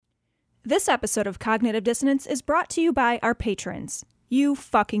This episode of Cognitive Dissonance is brought to you by our patrons. You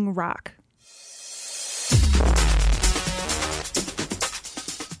fucking rock.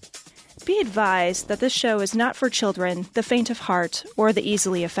 Be advised that this show is not for children, the faint of heart, or the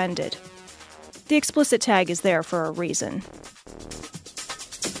easily offended. The explicit tag is there for a reason.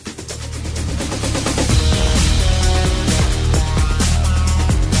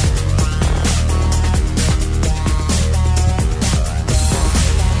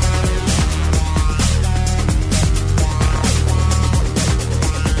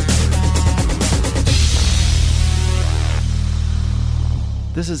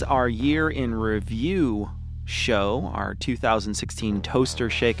 This is our year in review show, our 2016 Toaster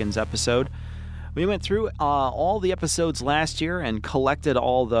Shakens episode. We went through all the episodes last year and collected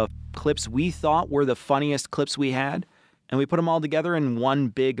all the clips we thought were the funniest clips we had, and we put them all together in one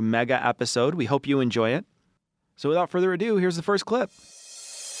big mega episode. We hope you enjoy it. So without further ado, here's the first clip.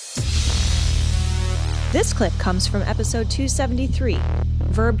 This clip comes from episode 273,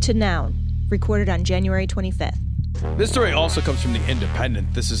 Verb to Noun, recorded on January 25th. This story also comes from The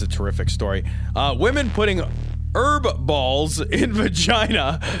Independent. This is a terrific story. Women putting herb balls in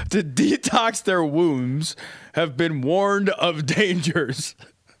vagina to detox their wombs have been warned of dangers.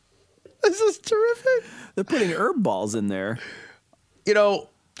 This is terrific. They're putting herb balls in there. You know,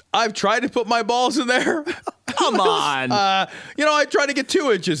 I've tried to put my balls in there. Come on. I try to get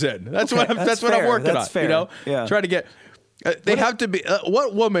 2 inches in. That's Okay, what I'm working that's on. fair. You know, Yeah. try to get. They have to be.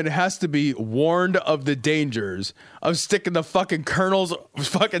 What woman has to be warned of the dangers of sticking the fucking Colonel's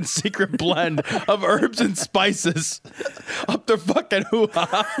fucking secret blend of herbs and spices up their fucking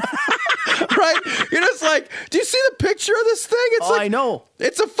hoo-ha? Right? You're just like, do you see the picture of this thing? It's I know.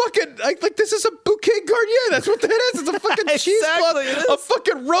 It's a fucking like this is a bouquet Garnier. That's what that is. It's a fucking Exactly, it cheesecloth is. of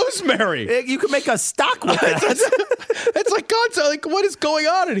fucking rosemary. You can make a stock with that. It's like concept. Like, what is going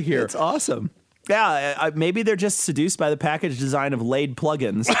on in here? It's awesome. Yeah, maybe they're just seduced by the package design of Laid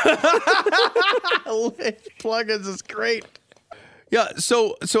plugins. Plugins is great. Yeah,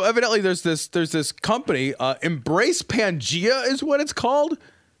 so evidently there's this company, Embrace Pangea is what it's called.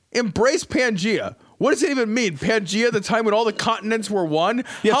 Embrace Pangea. What does it even mean? Pangea, the time when all the continents were one?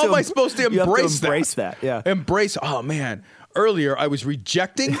 How am I supposed to embrace that? Embrace that, yeah. Embrace. Oh man. Earlier I was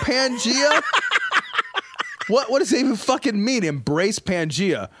rejecting Pangea. What does it even fucking mean? Embrace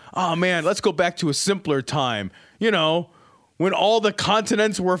Pangea. Oh man, let's go back to a simpler time. You know, when all the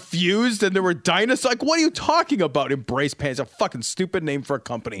continents were fused and there were dinosaurs. Like, what are you talking about? Embrace Pangea. It's a fucking stupid name for a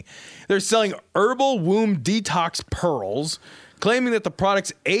company. They're selling herbal womb detox pearls, claiming that the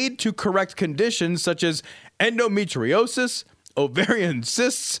products aid to correct conditions such as endometriosis, ovarian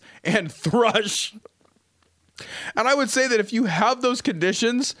cysts, and thrush. And I would say that if you have those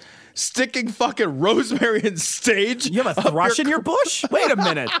conditions, sticking fucking rosemary and sage. You have a thrush in your bush? Wait a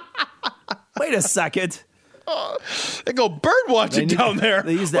minute. Wait a second. They go bird watching down there.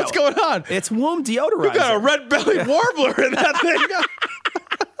 They use that. What's going on? It's womb deodorizer. You got a red-bellied warbler in that thing.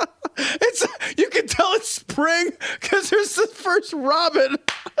 You can tell it's spring because there's the first robin.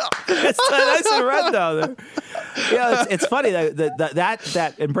 It's nice and red down there. Yeah, it's funny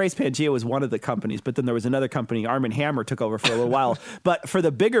that Embrace Pangea was one of the companies, but then there was another company, Arm & Hammer, took over for a little while. But for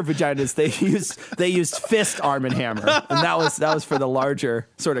the bigger vaginas, they used Fist Arm & Hammer, and that was for the larger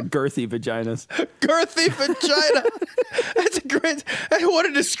sort of girthy vaginas. Girthy vagina. That's a great. What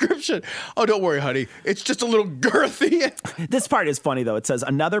a description. Oh, don't worry, honey. It's just a little girthy. This part is funny, though. It says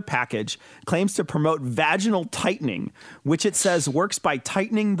another package claims to promote vaginal tightening, which it says works by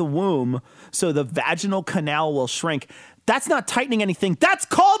tightening the womb so the vaginal canal will shrink. That's not tightening anything. That's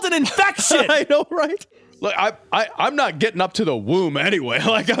called an infection. I know, right? Look, I'm not getting up to the womb anyway.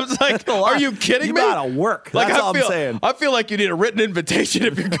 Like, I was like, are you kidding me? You gotta work. Like, That's all I'm saying. I feel like you need a written invitation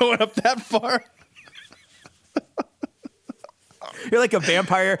if you're going up that far. You're like a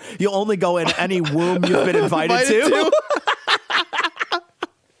vampire. You only go in any womb you've been invited to.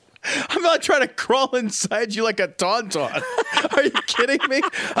 I'm not trying to crawl inside you like a tauntaun. Are you kidding me?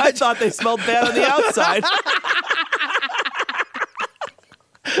 I thought they smelled bad on the outside.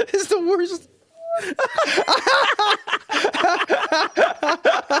 It's the worst.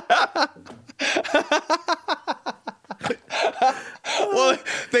 Well,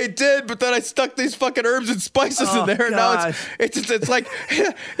 they did, but then I stuck these fucking herbs and spices in there, and now it's like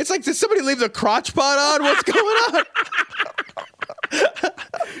did somebody leave the crotch pot on? What's going on?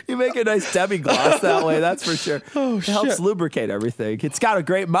 You make a nice demi-glace that way, that's for sure. Oh, it helps lubricate everything. It's got a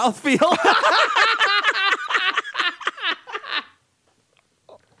great mouthfeel.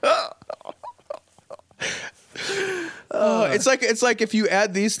 It's like if you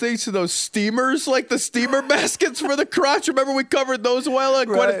add these things to those steamers, like the steamer baskets for the crotch. Remember we covered those a while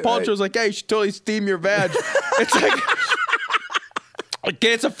ago? Gwyneth Paltrow was like, "Hey, you should totally steam your vag." It's like,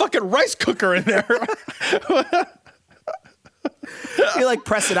 okay, it's a fucking rice cooker in there. You like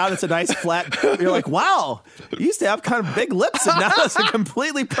press it out, it's a nice flat. You're like, wow, you used to have kind of big lips and now it's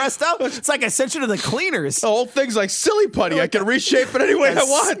completely pressed out. It's like I sent you to the cleaners. The whole thing's like silly putty. I can reshape it any way I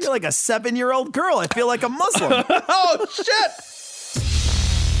want. You're like a 7-year-old girl. I feel like a Muslim. Oh, shit.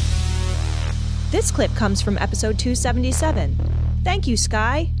 This clip comes from episode 277. Thank you,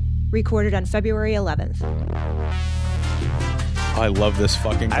 Sky. Recorded on February 11th. I love this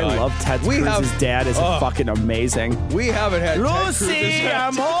fucking guy. I love Ted Cruz's dad is fucking amazing. We haven't had Lucy,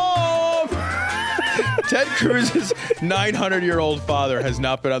 I'm home. Ted Cruz's 900-year-old father has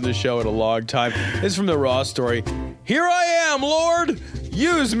not been on the show in a long time. This is from the Raw story. Here I am, Lord.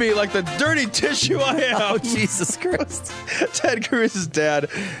 Use me like the dirty tissue I am. Oh, Jesus Christ. Ted Cruz's dad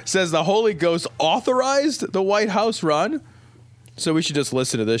says the Holy Ghost authorized the White House run. So we should just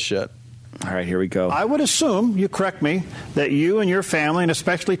listen to this shit. All right, here we go. I would assume, you correct me, that you and your family, and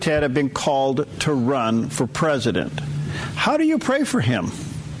especially Ted, have been called to run for president. How do you pray for him?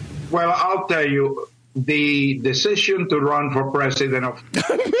 Well, I'll tell you, the decision to run for president of...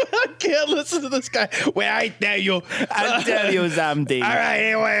 I can't listen to this guy. Wait, I tell you. I tell you something. All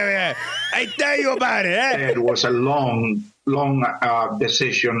right, wait. I tell you about it. It was a long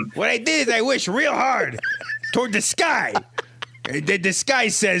decision. What I did is I wished real hard toward the sky. The sky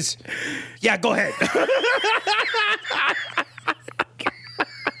says, yeah, go ahead.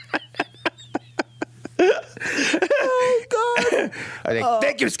 Oh, God. I think,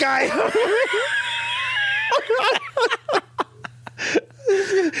 thank you, sky.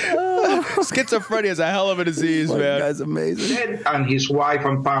 Schizophrenia is a hell of a disease, man. That guy's amazing. Ted and his wife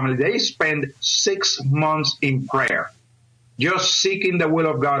and family, they spent 6 months in prayer, just seeking the will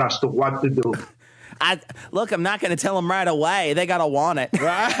of God as to what to do. Look, I'm not going to tell them right away. They got to want it.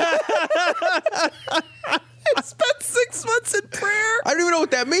 I spent 6 months in prayer. I don't even know what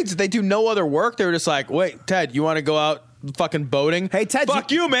that means. If they do no other work, they were just like, wait, Ted, you want to go out fucking boating? Hey, Ted.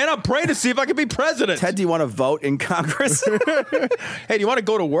 Fuck you, man. I'm praying to see if I can be president. Ted, do you want to vote in Congress? Hey, do you want to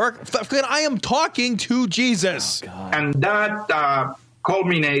go to work? I am talking to Jesus. Oh, And that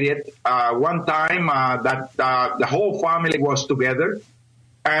culminated one time that the whole family was together.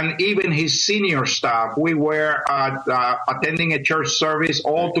 And even his senior staff, we were attending a church service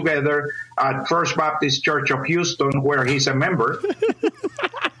all together at First Baptist Church of Houston, where he's a member.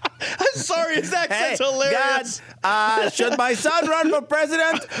 I'm sorry, his accent's hilarious. God, should my son run for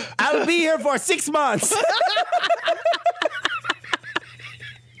president? I'll be here for 6 months.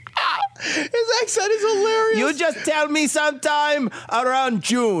 His accent is hilarious. You just tell me sometime around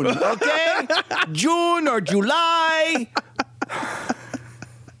June, okay? June or July.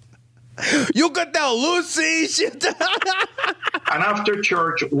 You could tell Lucy. And after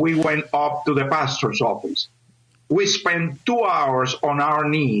church, we went up to the pastor's office. We spent 2 hours on our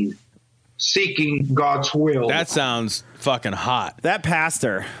knees seeking God's will. That sounds fucking hot. That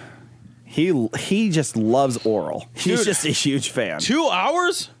pastor, he just loves oral. He's Dude, just a huge fan. 2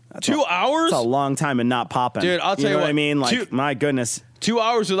 hours? 2 hours? That's a long time and not popping. Dude, I'll tell you know what, I mean? Like, my goodness. 2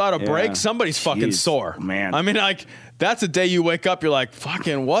 hours without a break, Yeah. somebody's fucking Jeez, sore. man. I mean, like, that's a day you wake up, you're like,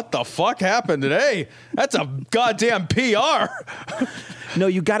 fucking, what the fuck happened today? That's a goddamn PR. No,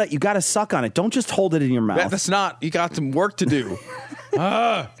 you gotta suck on it. Don't just hold it in your mouth. That's not, you got some work to do.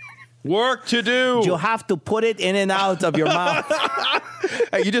 Work to do. You'll have to put it in and out of your mouth.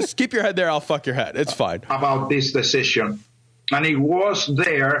 Hey, you just keep your head there, I'll fuck your head. It's fine. About this decision. And it was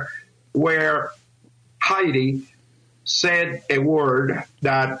there where Heidi said a word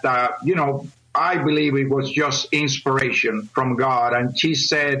that, I believe it was just inspiration from God. And she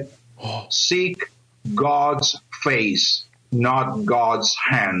said, seek God's face, not God's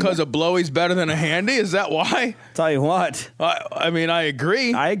hand. Because a blowy's better than a handy? Is that why? Tell you what. I mean, I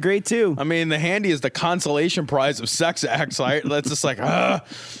agree. I agree, too. I mean, the handy is the consolation prize of sex acts, right? That's just like,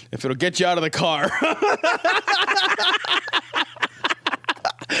 if it'll get you out of the car.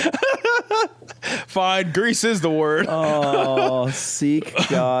 Fine, grease is the word. Oh, seek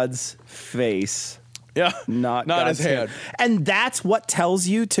God's face. Yeah, Not his God's hand. And that's what tells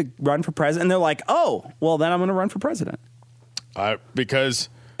you to run for president. And they're like, oh, well, then I'm going to run for president. Because...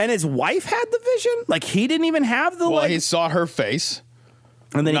 And his wife had the vision? Like, he didn't even have the, Well, he saw her face.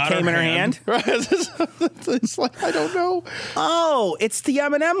 And then he Not came in her hand? It's like, I don't know. Oh, it's the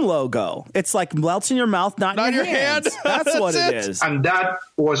M&M logo. It's like melts in your mouth, not in your hand. That's what it is. And that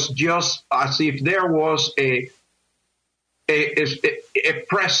was just as if there was a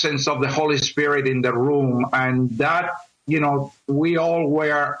presence of the Holy Spirit in the room. And that we all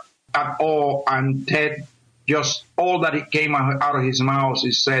were at awe, and Ted, just all that it came out of his mouth,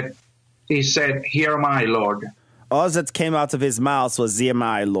 he said, "Here am I, Lord." All that came out of his mouth was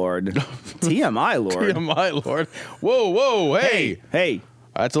TMI, Lord. TMI, Lord. TMI, Lord. Whoa, Hey.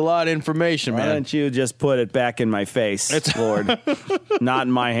 That's a lot of information, man. Why don't you just put it back in my face, Lord? Not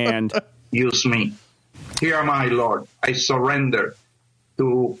in my hand. Use me. Here am I, Lord. I surrender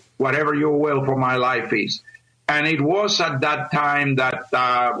to whatever your will for my life is. And it was at that time that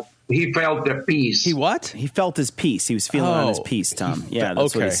he felt the peace. He what? He felt his peace. He was feeling on his peace, Tom. Yeah,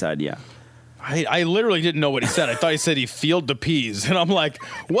 that's what he said, yeah. I literally didn't know what he said. I thought he said he feeled the peas. And I'm like,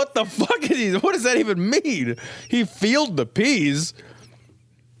 what the fuck is he? What does that even mean? He feeled the peas?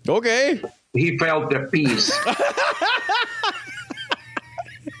 Okay. He felt the peace.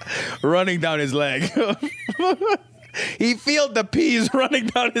 Running down his leg. He felt the peas running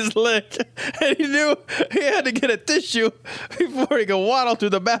down his leg. And he knew he had to get a tissue before he could waddle to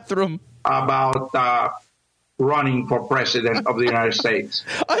the bathroom. About running for president of the United States.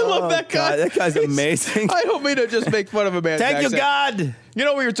 I love that guy. God, that guy's amazing. I don't mean to just make fun of a man's Thank accent. you, God. You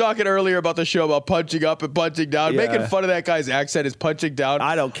know, we were talking earlier about the show about punching up and punching down. Yeah. Making fun of that guy's accent is punching down.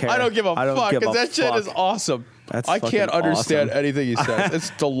 I don't care. I don't give a fuck, because that shit is awesome. That's I can't fucking understand awesome. anything he says. It's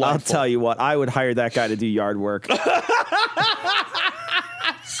delightful. I'll tell you what, I would hire that guy to do yard work.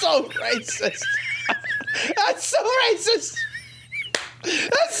 So racist. That's so racist.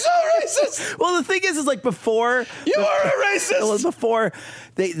 That's so racist. Well, the thing is like before You are a racist. It was before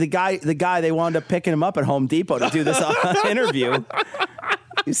the guy they wound up picking him up at Home Depot to do this interview.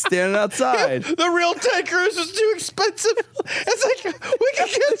 He's standing outside. The real Ted Cruz is too expensive. It's like we could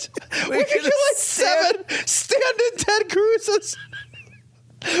get like 7 stand-in Ted Cruzes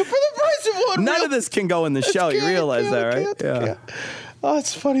for the price of one. None of this can go in the show. You realize that, right? Yeah. Oh,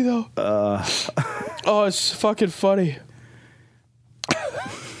 it's funny though. Oh, it's fucking funny.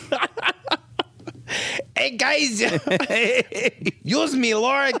 Hey guys, use me,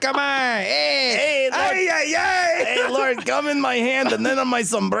 Lord. Come on, hey, Lord. Hey, Lord, come in my hand and then on my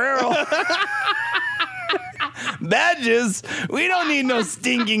sombrero. Badges? We don't need no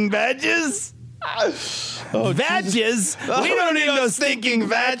stinking badges. Badges? We don't need no stinking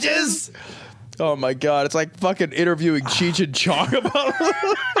badges. Oh my God, it's like fucking interviewing Cheech and Chong about.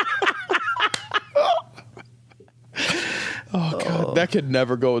 Oh God, that could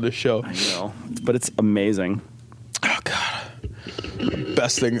never go in the show. I know, but it's amazing. Oh God.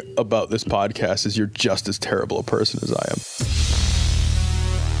 Best thing about this podcast is you're just as terrible a person as I am.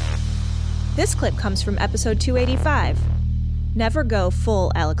 This clip comes from episode 285, Never Go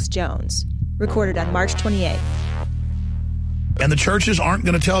Full Alex Jones, recorded on March 28th. And the churches aren't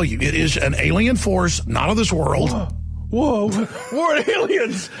going to tell you. It is an alien force, not of this world. Whoa, we're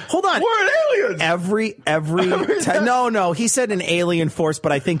aliens. Hold on. We're aliens. Every no, he said an alien force,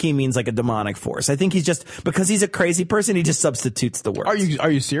 but I think he means like a demonic force. I think he's just, because he's a crazy person, he just substitutes the words.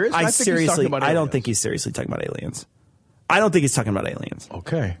 Are you serious? I think he's seriously, talking about I don't aliens. think he's seriously talking about aliens. I don't think he's talking about aliens.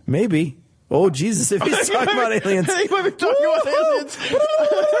 Okay. Maybe. Oh, Jesus, if he's talking about aliens. He might be talking about aliens.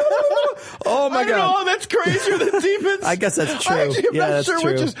 Oh, my I don't God. know, that's crazier than demons. I guess that's true. Actually, I'm Yeah, not that's sure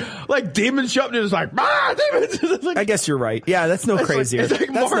true. which is like demons show up and it's like, demons. It's like, I guess you're right. Yeah, that's no crazier. it's like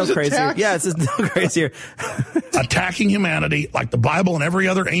That's Mars no crazier. attacks. Yeah, it's just no crazier. Attacking humanity like the Bible and every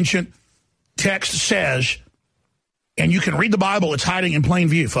other ancient text says. And you can read the Bible. It's hiding in plain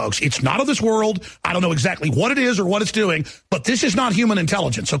view, folks. It's not of this world. I don't know exactly what it is or what it's doing, but this is not human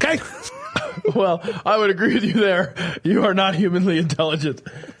intelligence, okay? well, I would agree with you there. You are not humanly intelligent.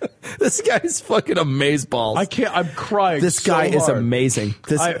 This guy's fucking amazeballs. I can't. I'm crying. This so guy is hard. amazing.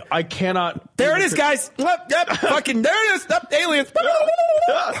 I cannot. There it is, guys. Yep, fucking there it is. Yep, aliens.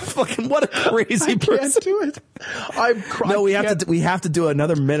 Fucking what a crazy I person. can't do it. I'm crying. No, we have to do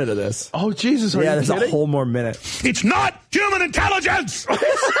another minute of this. Oh Jesus! Are Yeah, you there's kidding? a whole more minute. It's not human intelligence! One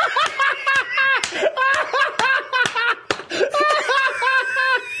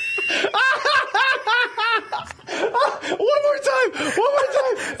more time.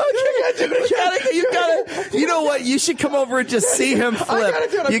 Okay, You gotta. You know what? You should come over and just see him flip. gotta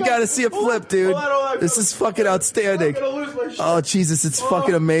do it. You gotta see him flip, dude. Hold on. This is fucking outstanding. I'm gonna lose my shit. Oh Jesus, it's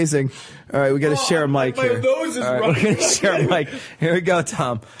fucking amazing. All right, we gotta share a mic my here. nose is All right, running. we're gonna share a mic. Here we go,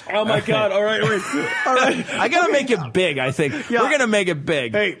 Tom. Oh my God! All right, wait. All right. I gotta make it big. I think we're gonna make it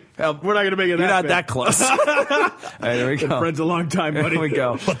big. Hey, we're not gonna make it. You're not that close. All right, there we go. Friends a long time, buddy. Here we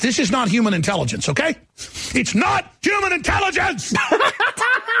go. But this is not human intelligence, okay? It's not human intelligence!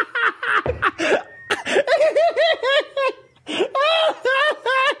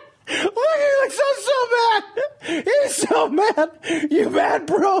 Look, he looks so mad. He's so mad. You mad,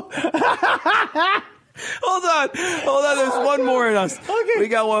 bro? Hold on. There's one more in us. Okay. We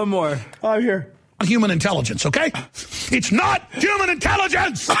got one more. I'm here. Human intelligence, okay? It's not human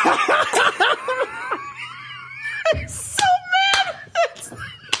intelligence! So mad.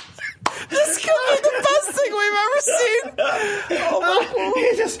 This could be the best thing we've ever seen.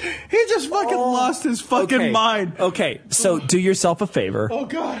 He just fucking lost his fucking mind. Okay, so do yourself a favor. Oh,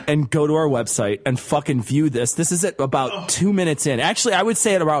 God. And go to our website and fucking view this. This is at about 2 minutes in. Actually, I would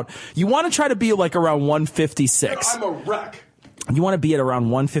say at around, you want to try to be like around 156. I'm a wreck. You want to be at around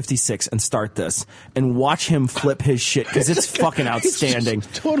 156 and start this and watch him flip his shit because it's fucking outstanding.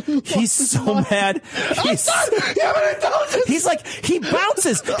 He's so mad. He's like, he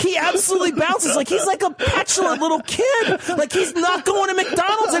bounces. He absolutely bounces. Like he's like a petulant little kid. Like he's not going to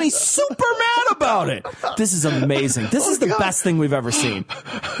McDonald's and he's super mad about it. This is amazing. This is the best thing we've ever seen.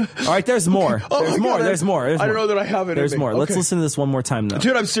 All right, there's more. There's more. There's more. I don't know that I have it. There's more. Let's listen to this one more time though.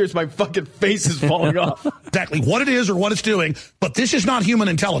 Dude, I'm serious. My fucking face is falling off. Exactly what it is or what it's doing, but this is not human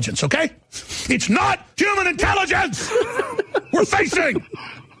intelligence, okay? It's not human intelligence! We're facing!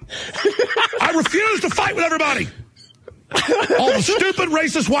 I refuse to fight with everybody! All the stupid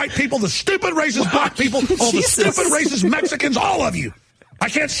racist white people, the stupid racist black people, all the stupid racist Mexicans, all of you. I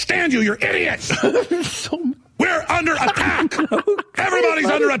can't stand you, you're idiots! We're under attack! Everybody's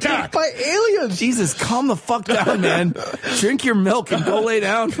under attack! By aliens! Jesus, calm the fuck down, man. Drink your milk and go lay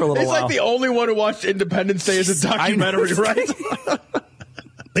down for a little He's while. like the only one who watched Independence Day as a documentary, right?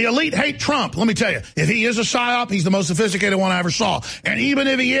 The elite hate Trump. Let me tell you, if he is a psyop, he's the most sophisticated one I ever saw. And even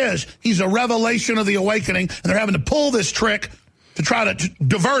if he is, he's a revelation of the awakening, and they're having to pull this trick to try to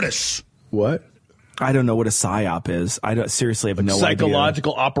divert us. What? I don't know what a psyop is. I don't seriously have no idea.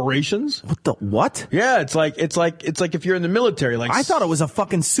 Psychological operations? What the what? Yeah, it's like if you're in the military. Like I thought it was a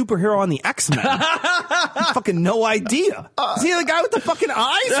fucking superhero on the X-Men. Fucking no idea. Is he the guy with the fucking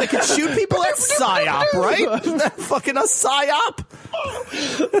eyes that can shoot people? That's psyop, right? Isn't that fucking a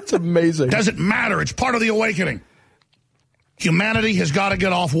psyop? That's amazing. Doesn't matter. It's part of the awakening. Humanity has got to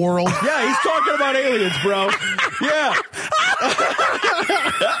get off world. Yeah, he's talking about aliens, bro. Yeah.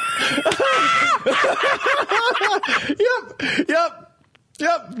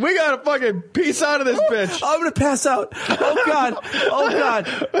 Yep. We got to fucking peace out of this bitch. I'm going to pass out. Oh, God.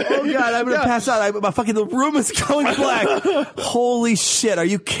 I'm going to pass out. The room is going black. Holy shit. Are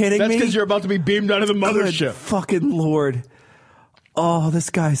you kidding me? That's because you're about to be beamed out of the mothership. Good fucking Lord. Oh,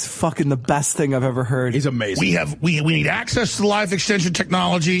 this guy's fucking the best thing I've ever heard. He's amazing. We need access to the life extension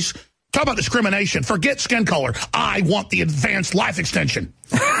technologies. Talk about discrimination. Forget skin color. I want the advanced life extension.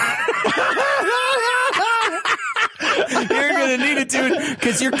 You're going to need it, dude,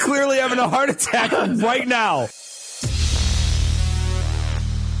 because you're clearly having a heart attack right now.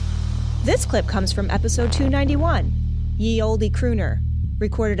 This clip comes from episode 291, Ye Olde Crooner,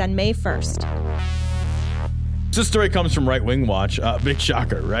 recorded on May 1st. This story comes from Right Wing Watch. Big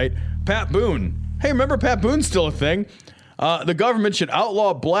shocker, right? Pat Boone. Hey, remember Pat Boone's still a thing? The government should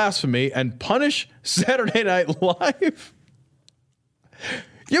outlaw blasphemy and punish Saturday Night Live.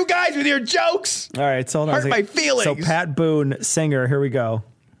 You guys with your jokes. All right, so hold on. Hurt my feelings. So Pat Boone, singer, here we go.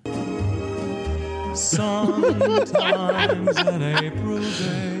 Sometimes an April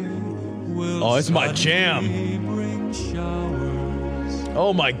day will it's my jam.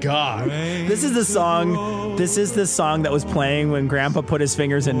 Oh my God. This is the song that was playing when Grandpa put his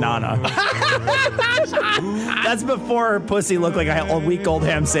fingers in Nana. That's before her pussy looked like a week-old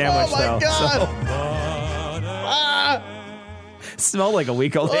ham sandwich, oh my though. God. Smelled like a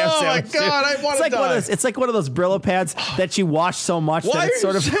week-old ham sandwich. Oh my God, I want to die. It's like one of those Brillo pads that you wash so much Why that it's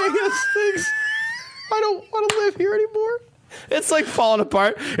sort are of you saying those things? I don't want to live here anymore. It's like falling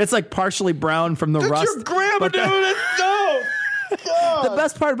apart. It's like partially brown from the That's rust. your grandma doing it. No. God. The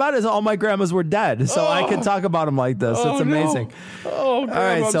best part about it is all my grandmas were dead, so I can talk about them like this. It's amazing. No. Oh, Grandma, all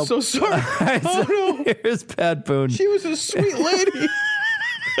right, I'm so sorry. All right, oh, no. Here's Pat Boone. She was a sweet lady.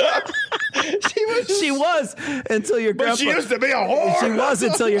 She was until your grandpa. But she used to be a whore. She was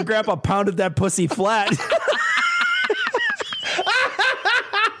until your grandpa pounded that pussy flat.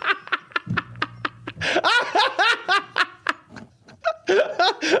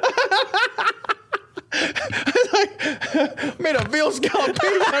 Made a veal scallop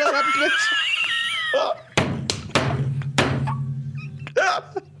pizza out of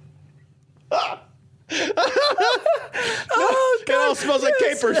that Oh, it all smells like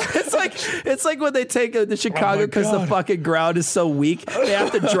capers. It's like when they take the Chicago because the fucking ground is so weak, they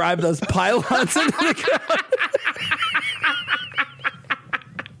have to drive those pylons into the ground.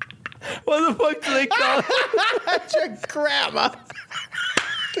 What the fuck do they call it? That's your grandma.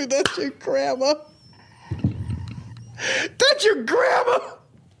 Dude, that's your grandma. That's your grandma.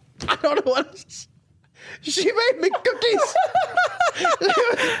 I don't know what else. She made me cookies.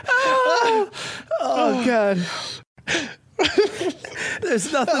 Oh God.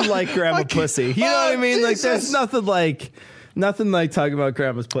 There's nothing like grandma pussy. You know what I mean? Like there's nothing like talking about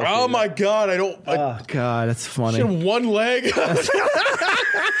grandma's pussy. Oh my God, oh God, that's funny. She had one leg.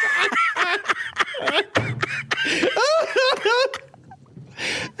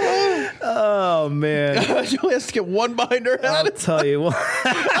 Oh man. She only has to get one behind her head. I'll tell you what.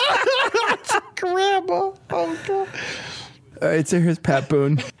 Grandma. Oh God. All right, so here's Pat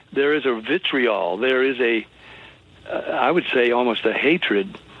Boone. There is a vitriol. There is I would say almost a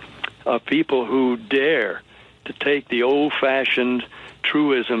hatred of people who dare to take the old-fashioned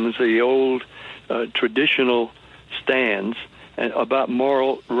truisms, the old traditional stands about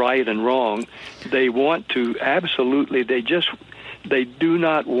moral right and wrong. They want to absolutely, they do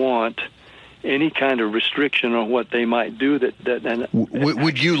not want any kind of restriction on what they might do.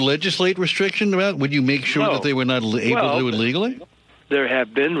 Would you legislate restriction about? Would you make sure that they were not able to do it legally? There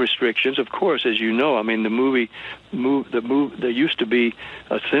have been restrictions, of course, as you know. I mean, there used to be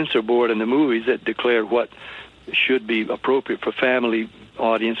a censor board in the movies that declared what should be appropriate for family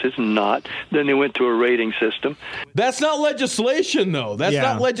audiences and not. Then they went to a rating system. That's not legislation, though. That's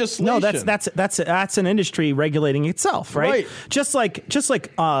not legislation. No, that's an industry regulating itself, right? Just like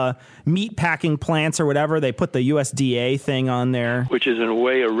meat packing plants or whatever, they put the USDA thing on there, which is in a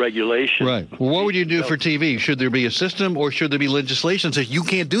way a regulation. Right. Well, what would you do for TV? Should there be a system, or should there be legislation that says you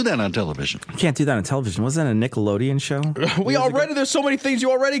can't do that on television? You can't do that on television. Wasn't that a Nickelodeon show? There's so many things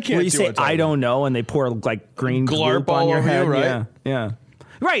you already can't do. Where you say I don't know, and they pour like green glurp on your head, right? Yeah.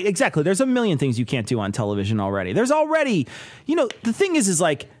 Right, exactly. There's a million things you can't do on television already. There's already, the thing is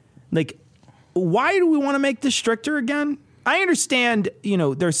like, why do we want to make this stricter again? I understand,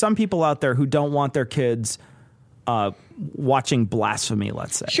 there's some people out there who don't want their kids watching blasphemy,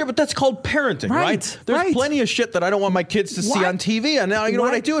 let's say. Sure, but that's called parenting, right? There's plenty of shit that I don't want my kids to see on TV. And now,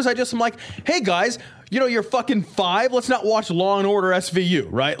 what I do is I'm like, hey, guys, you're fucking 5. Let's not watch Law and Order SVU,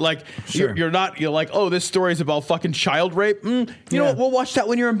 right? Like, sure. You're like, oh, this story is about fucking child rape. You know what? We'll watch that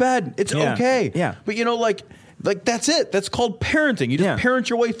when you're in bed. It's okay. Yeah. But, like that's it. That's called parenting. You just parent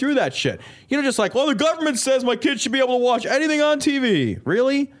your way through that shit. Just like, well, the government says my kids should be able to watch anything on TV.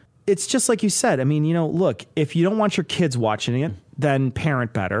 Really? It's just like you said. I mean, look, if you don't want your kids watching it, then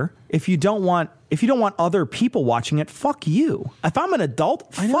parent better. If you don't want other people watching it, fuck you. If I'm an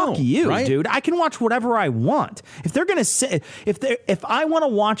adult, fuck you, right? Dude. I can watch whatever I want. If they're gonna say, if I want to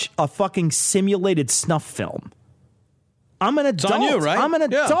watch a fucking simulated snuff film, I'm an adult. It's on you, right? I'm an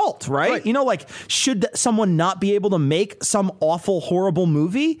adult, right? Should someone not be able to make some awful, horrible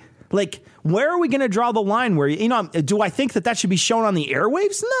movie? Like, where are we going to draw the line where, do I think that should be shown on the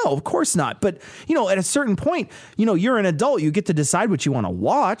airwaves? No, of course not. But, at a certain point, you're an adult. You get to decide what you want to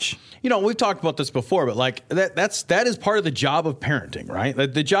watch. We've talked about this before, but like that is part of the job of parenting, right?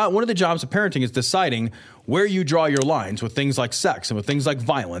 One of the jobs of parenting is deciding where you draw your lines with things like sex and with things like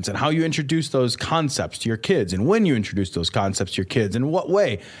violence and how you introduce those concepts to your kids and when you introduce those concepts to your kids and what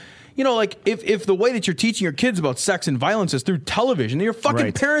way. If the way that you're teaching your kids about sex and violence is through television, then you're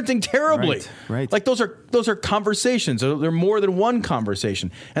fucking parenting terribly. Right. Like those are conversations. They're more than one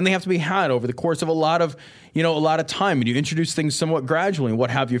conversation, and they have to be had over the course of a lot of time. And you introduce things somewhat gradually and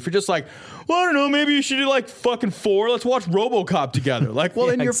what have you. If you're just like, well, I don't know, maybe you should do like fucking 4. Let's watch RoboCop together. Like, well,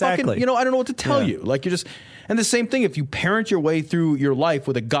 then you're fucking, I don't know what to tell you. Like you're just. And the same thing if you parent your way through your life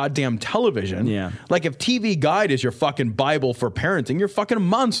with a goddamn television. Yeah. Like if TV Guide is your fucking Bible for parenting, you're fucking a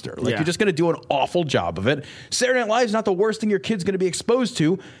monster. Like you're just going to do an awful job of it. Saturday Night Live is not the worst thing your kid's going to be exposed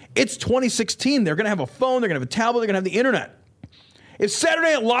to. It's 2016. They're going to have a phone. They're going to have a tablet. They're going to have the internet. If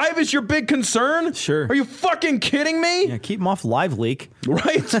Saturday Night Live is your big concern, sure. Are you fucking kidding me? Yeah, keep them off Live Leak.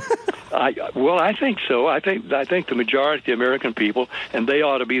 Right? I think so. I think the majority of the American people, and they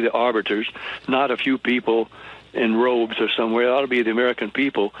ought to be the arbiters, not a few people in robes or somewhere. It ought to be the American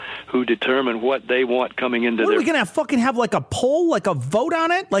people who determine what they want coming into What, are we going to have like a poll, like a vote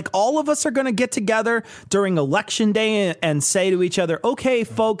on it? Like all of us are going to get together during election day and say to each other, okay,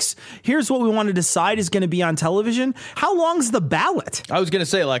 folks, here's what we want to decide is going to be on television. How long's the ballot? I was going to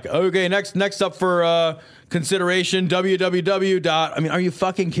say like, okay, next up for consideration, www. I mean, are you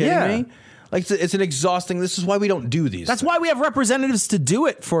fucking kidding me? Like it's an exhausting. This is why we don't do these. That's why we have representatives to do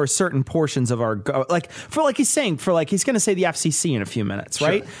it for certain portions of our he's going to say the FCC in a few minutes,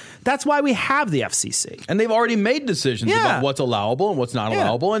 right? Sure. That's why we have the FCC, and they've already made decisions about what's allowable and what's not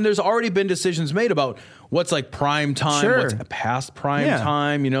allowable, and there's already been decisions made about what's like prime time, what's past prime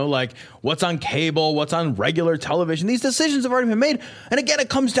time. Like what's on cable, what's on regular television. These decisions have already been made, and again, it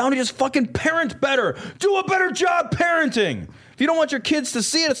comes down to just fucking parent better, do a better job parenting. If If you don't want your kids to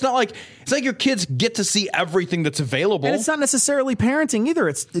see it, it's like your kids get to see everything that's available. And it's not necessarily parenting either.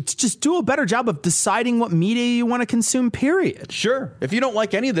 It's just do a better job of deciding what media you want to consume, period. Sure. If you don't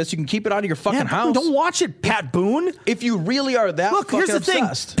like any of this, you can keep it out of your fucking house. Don't watch it, Pat Boone. If you really are that Look, fucking here's the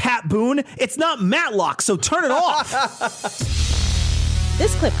obsessed. thing, Pat Boone. It's not Matlock, so turn it off.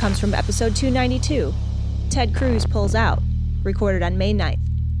 This clip comes from episode 292. Ted Cruz pulls out, recorded on May 9th.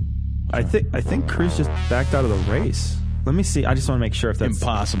 I think Cruz just backed out of the race. Let me see. I just want to make sure if that's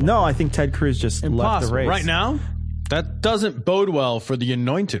impossible. No, I think Ted Cruz just left the race right now. That doesn't bode well for the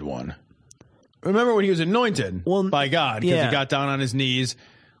anointed one. Remember when he was anointed by God because he got down on his knees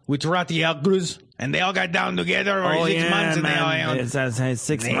with Ratiel Cruz, and they all got down together for 6 months, and man. It's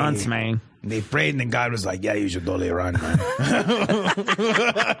 6 months, man. They prayed, and then God was like, "Yeah, you should totally run, man."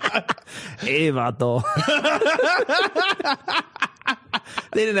 Hey, vato.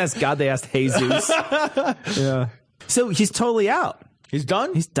 They didn't ask God; they asked Jesus. Yeah. So he's totally out. He's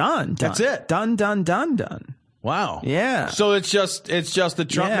done. He's done. That's it. Done. Wow. Yeah. So it's just the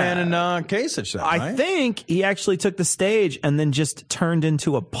Trump man and Kasich then, right? I think he actually took the stage and then just turned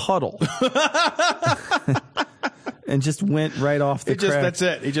into a puddle. And just went right off the crack. That's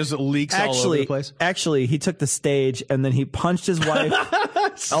it. He just leaks all over the place. Actually, he took the stage and then he punched his wife,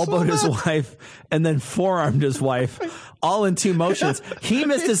 elbowed his wife, and then forearmed his wife, all in 2 motions. He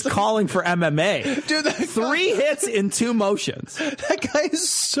missed his calling for MMA. Dude, 3 hits in 2 motions. That guy is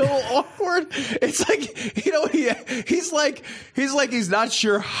so awkward. It's like, he's not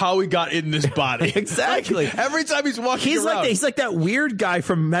sure how he got in this body. Exactly. Like, every time he's walking around. He's like that weird guy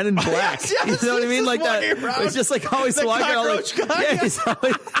from Men in Black. Yes, you know what I mean? Like that. Around. It's just like always the walking around. cockroach guy. Yeah,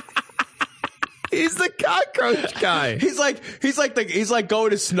 he's the cockroach guy. He's like going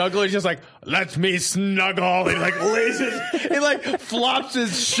to snuggle. He's just like, let me snuggle. He like lays it. He like flops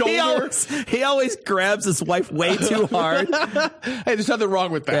his shoulder. He always grabs his wife way too hard. Hey, there's nothing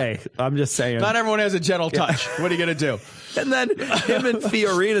wrong with that. Hey, I'm just saying. Not everyone has a gentle touch. What are you gonna do? And then him and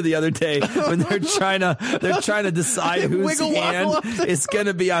Fiorina the other day, when they're trying to decide whose hand is going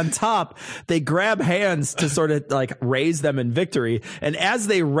to be on top, they grab hands to sort of like raise them in victory. And as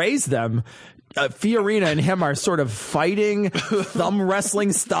they raise them, Fiorina and him are sort of fighting thumb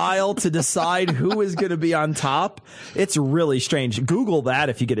wrestling style to decide who is going to be on top. It's really strange. Google that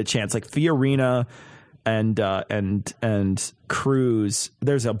if you get a chance. Like Fiorina and Cruz.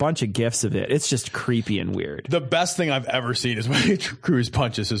 There's a bunch of gifs of it. It's just creepy and weird. The best thing I've ever seen is when Cruz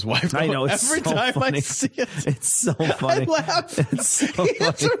punches his wife. I know. It's every so time funny. I see it, it's so funny. I laugh. It's so he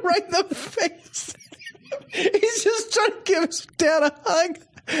hits her right in the face. He's just trying to give his dad a hug.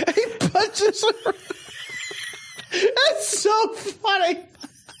 He punches her. That's so funny.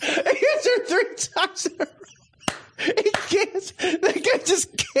 He hits her 3 times in a row. He can't. That guy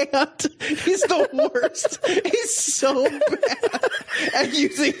just can't. He's the worst. He's so bad at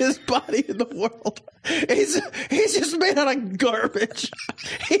using his body in the world. He's just made out of garbage.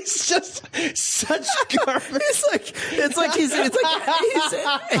 He's just such garbage. It's like he's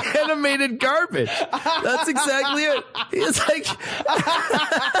animated garbage. That's exactly it. He's like.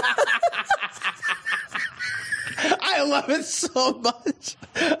 I love it so much.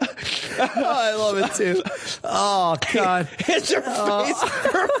 I love it too. Oh God! It's her face.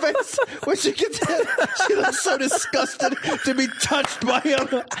 Her face. When she gets hit, she looks so disgusted to be touched by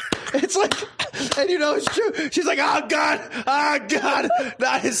him. It's like, and you know it's true. She's like, "Oh God,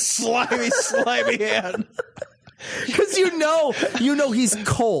 not his slimy hand." Because you know he's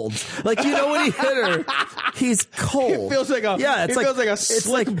cold. Like you know when he hit her, he's cold. It feels like feels like a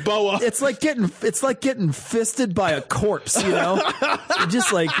slick boa. It's like getting fisted by a corpse. You know, you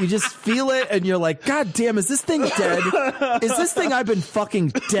just feel it, and you're like, God damn, is this thing dead? Is this thing I've been fucking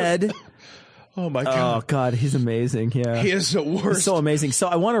dead? Oh my God! Oh God, he's amazing. Yeah, he is the worst. He's so amazing. So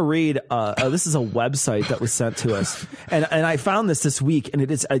I want to read. This is a website that was sent to us, and I found this week, and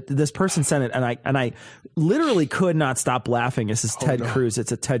it is this person sent it, and I literally could not stop laughing. This is Ted Cruz.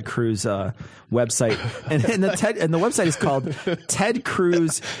 It's a Ted Cruz website, and the website is called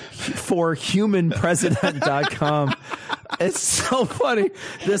TedCruzForHumanPresident.com. It's so funny.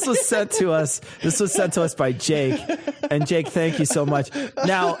 This was sent to us by Jake, and Jake, thank you so much.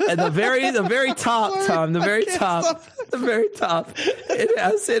 Now, at the very top, Tom, the very top,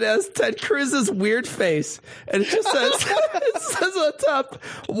 it has Ted Cruz's weird face, and it just says on top,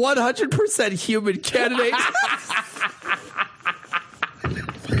 100% human candidate.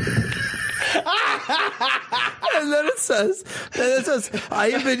 And then it says, I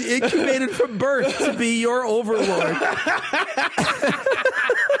have been incubated from birth to be your overlord.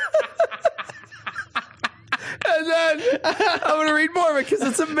 And then I'm going to read more because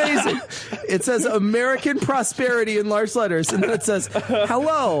it's amazing. It says American prosperity in large letters. And then it says,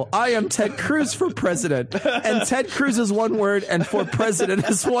 hello, I am Ted Cruz for president. And Ted Cruz is one word and for president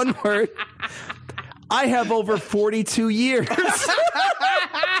is one word. I have over 42 years.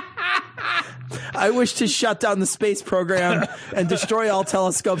 I wish to shut down the space program and destroy all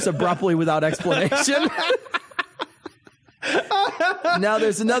telescopes abruptly without explanation. Now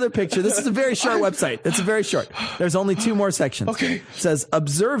there's another picture. This is a very short website. It's very short. There's only 2 more sections. Okay. It says,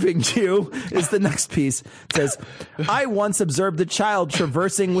 observing you is the next piece. It says, I once observed a child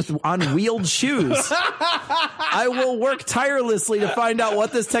traversing on wheeled shoes. I will work tirelessly to find out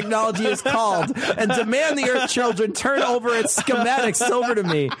what this technology is called and demand the Earth children turn over its schematics over to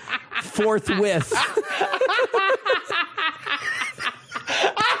me forthwith.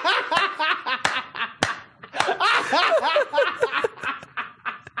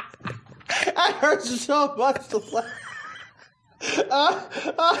 I heard so much to laugh.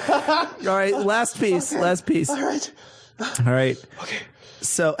 All right, last piece. All right. Okay.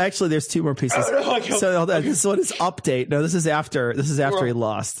 So actually, there's 2 more pieces. So this one is update. No, this is after he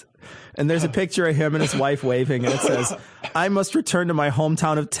lost. And there's a picture of him and his wife waving, and it says, I must return to my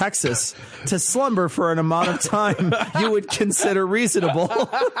hometown of Texas to slumber for an amount of time you would consider reasonable.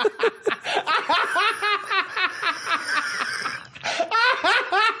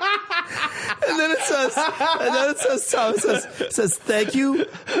 And then it says,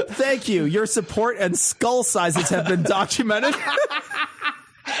 thank you. Your support and skull sizes have been documented.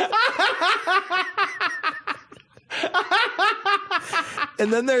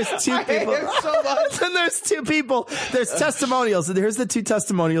 And then there's 2 people. So much. Then there's 2 people. There's testimonials. And here's the 2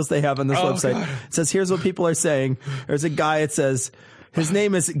 testimonials they have on this website. God. It says, here's what people are saying. There's a guy, it says, his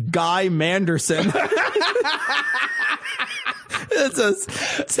name is Guy Manderson. It says,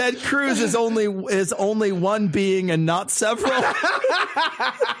 Ted Cruz is only one being and not several.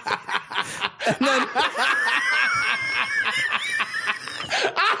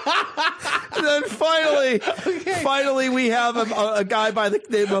 And then finally we have a guy by the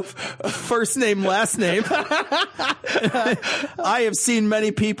name of first name, last name. I have seen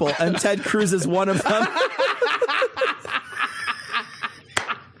many people, and Ted Cruz is one of them.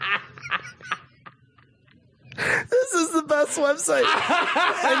 This is the best website.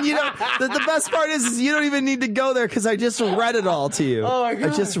 And you know, the best part is you don't even need to go there because I just read it all to you. Oh my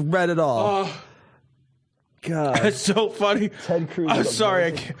God. I just read it all. Oh. God. That's so funny. Ted Cruz. I'm sorry.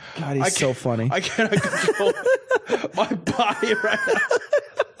 I can't. God, he's so funny. I cannot control my body right now.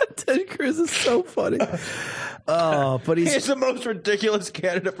 Ted Cruz is so funny. Oh, but he's the most ridiculous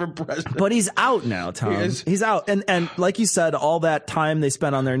candidate for president. But he's out now, Tom. He's out. And like you said, all that time they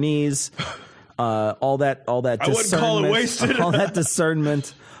spent on their knees, all that I wouldn't discernment, call it wasted. all that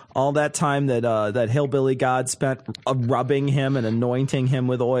discernment, all that time that hillbilly God spent rubbing him and anointing him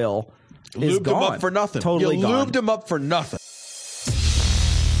with oil. Lubed him up for nothing. Totally you gone. lubed him up for nothing.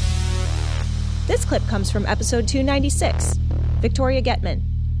 This clip comes from episode 296, Victoria Getman,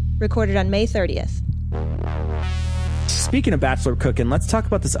 recorded on May 30th. Speaking of bachelor cooking, let's talk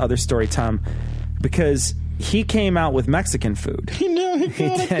about this other story, Tom, because he came out with Mexican food. He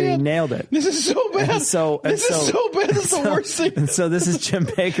nailed it. This is so bad. This is so bad. This is the worst thing. And so this is Jim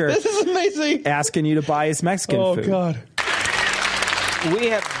Baker. This is amazing. Asking you to buy his Mexican food. Oh, God. We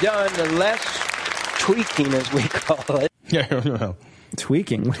have done less tweaking, as we call it. Yeah, no.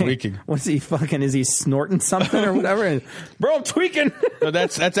 Tweaking. What's he fucking? Is he snorting something or whatever? Bro, I'm tweaking. No,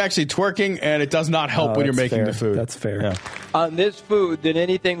 that's actually twerking, and it does not help when you're making the food. That's fair. Yeah. On this food than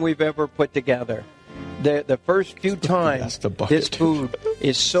anything we've ever put together. The first few times this food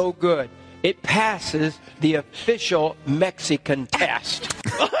is so good, it passes the official Mexican test.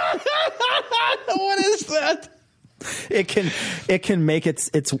 What is that? It can make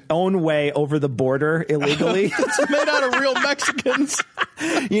its own way over the border illegally. It's made out of real Mexicans.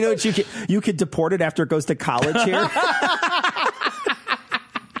 You know what you could deport it after it goes to college here.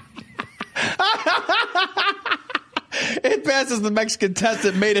 It passes the Mexican test.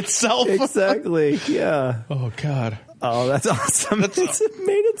 It made itself. Exactly. Yeah. Oh, God. Oh, that's awesome. It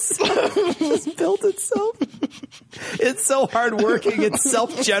made itself. It just built itself. It's so hardworking. It's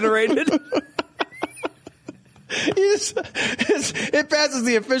self-generated. It passes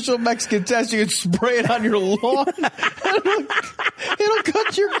the official Mexican test. You can spray it on your lawn. It'll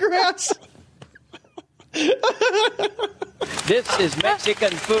cut your grass. This is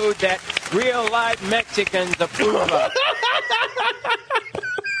Mexican food that real-life Mexicans approve of.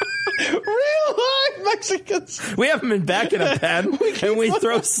 Real-life Mexicans. We have them in back in a pen, and we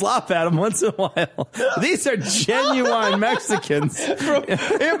throw slop at them once in a while. These are genuine Mexicans.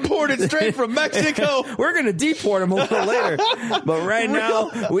 Imported straight from Mexico. We're going to deport them a little later. But right now,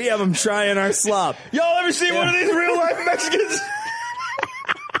 we have them trying our slop. Y'all ever see one of these real-life Mexicans?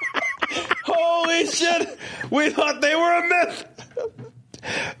 Holy shit. We thought they were a myth.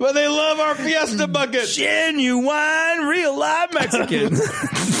 But they love our Fiesta bucket. Genuine, real-life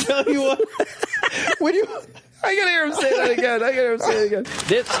Mexicans. Tell you what. I gotta hear him say that again.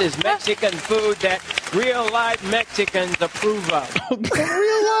 This is Mexican food that real-life Mexicans approve of.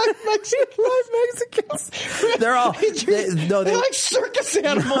 Real-life Mexicans. They're all they're like circus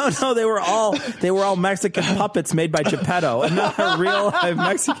animals. No, they were all Mexican puppets made by Geppetto, and not real-life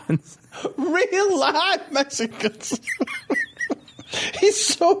Mexicans. Real-life Mexicans. He's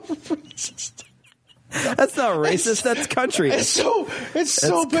so racist. That's not racist. That's countryist. It's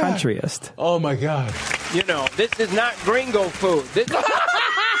so bad. Countryist. Oh my God. You know, this is not gringo food. This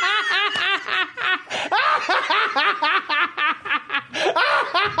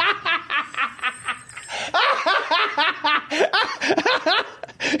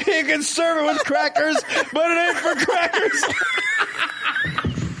You can serve it with crackers, but it ain't for crackers.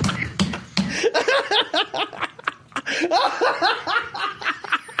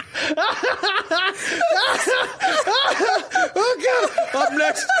 Oh God! Up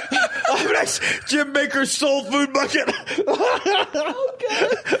next, Jim Baker's soul food bucket. Oh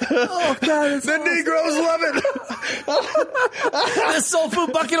God! The Negroes love it. This soul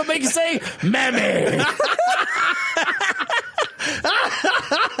food bucket will make you say, "Mammy."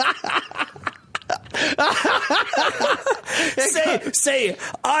 say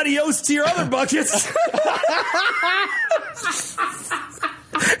adios to your other buckets.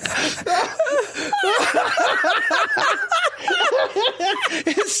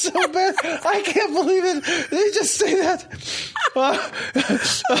 It's so bad. I can't believe it. They just say that. Oh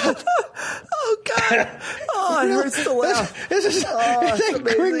God! Oh, it hurts to laugh. It's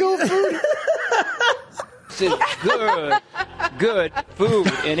gringo food. is good food,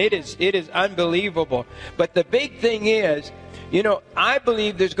 and it is unbelievable. But the big thing is, you know, I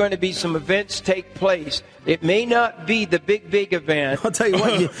believe there's going to be some events take place. It may not be the big event. I'll tell you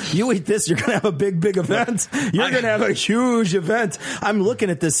what, you eat this, you're going to have a big event. You're going to have a huge event. I'm looking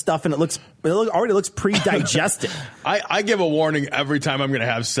at this stuff, and it already looks pre-digested. I give a warning every time I'm going to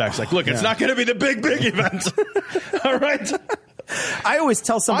have sex. Like, look, it's not going to be the big event. All right? I always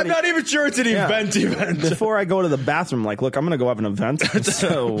tell somebody, I'm not even sure it's an event. Before I go to the bathroom, like, look, I'm going to go have an event.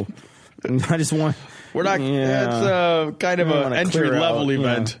 So I just want... We're not. It's kind of an entry-level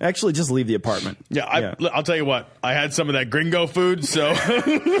event. Yeah. Actually, just leave the apartment. Yeah, I'll tell you what. I had some of that gringo food, so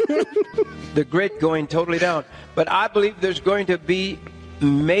the grid going totally down. But I believe there's going to be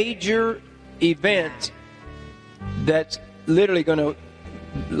major events that's literally going to,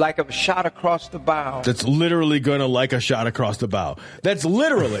 like a shot across the bow. That's literally going to like a shot across the bow. That's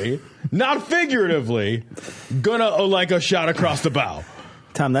literally, not figuratively, going to like a shot across the bow.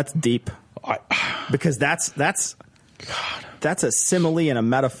 Tom, that's deep. Because that's a simile and a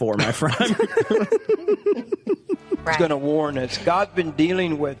metaphor, my friend. He's going to warn us. God's been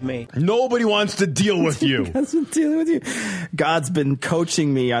dealing with me. Nobody wants to deal with you. God's been dealing with you. God's been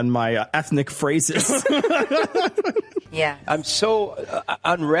coaching me on my ethnic phrases. Yeah. I'm so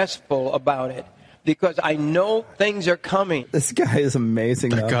unrestful about it because I know things are coming. This guy is amazing.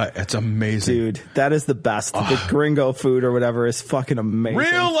 That guy, it's amazing. Dude, that is the best. The gringo food or whatever is fucking amazing.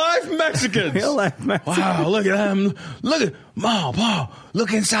 Real life Mexicans. Real life Mexicans. Wow, look at them. Look at Ma, Paul.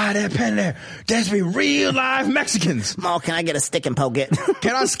 Look inside that pen there. That's be real life Mexicans. Ma, can I get a stick and poke it?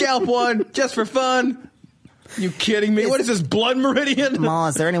 Can I scalp one just for fun? You kidding me? What is this, blood meridian? Ma,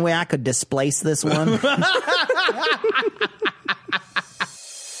 is there any way I could displace this one?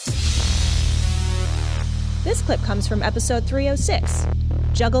 This clip comes from episode 306,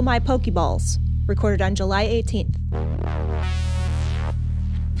 Juggle My Pokeballs, recorded on July 18th.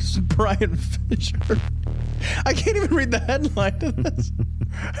 This is Brian Fisher. I can't even read the headline to this.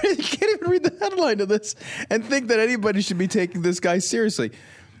 I can't even read the headline to this and think that anybody should be taking this guy seriously.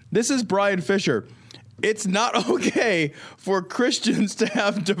 This is Brian Fisher. It's not okay for Christians to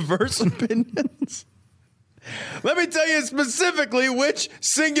have diverse opinions. Let me tell you specifically which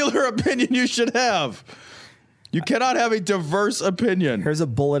singular opinion you should have. You cannot have a diverse opinion. Here's a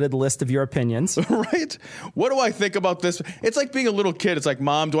bulleted list of your opinions. Right? What do I think about this? It's like being a little kid. It's like,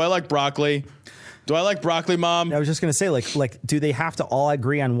 Mom, do I like broccoli? Do I like broccoli, Mom? I was just going to say, like, do they have to all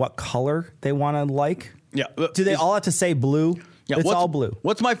agree on what color they want to like? Yeah. Do they all have to say blue? Yeah, it's all blue.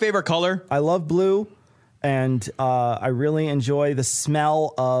 What's my favorite color? I love blue. And I really enjoy the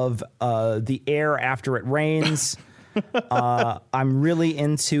smell of the air after it rains. I'm really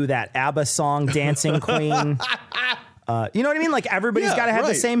into that ABBA song, Dancing Queen. You know what I mean? Like, everybody's got to have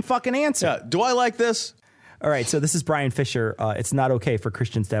the same fucking answer. Yeah. Do I like this? All right, so this is Brian Fisher. It's not okay for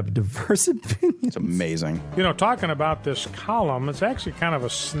Christians to have diverse opinions. It's amazing. You know, talking about this column, it's actually kind of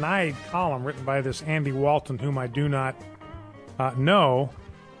a snide column written by this Andy Walton, whom I do not know.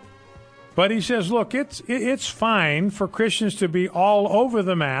 But he says, look, it's fine for Christians to be all over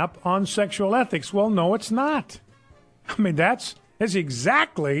the map on sexual ethics. Well, no, it's not. I mean, that's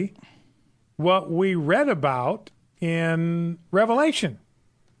exactly what we read about in Revelation.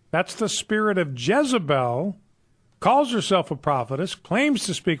 That's the spirit of Jezebel, calls herself a prophetess, claims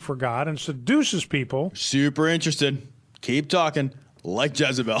to speak for God, and seduces people. Super interested. Keep talking. Like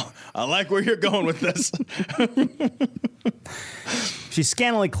Jezebel. I like where you're going with this. She's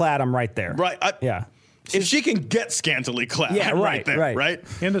scantily clad. I'm right there. Right. Yeah. If she can get scantily clad. Yeah, right there. Right.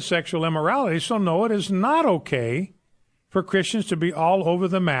 Into sexual immorality. So, no, it is not okay for Christians to be all over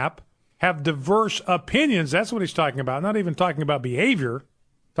the map, have diverse opinions. That's what he's talking about. Not even talking about behavior.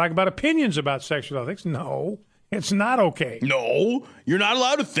 Talking about opinions about sexual ethics. No, it's not okay. No, you're not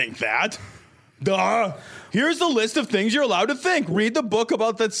allowed to think that. Duh. Here's the list of things you're allowed to think. Read the book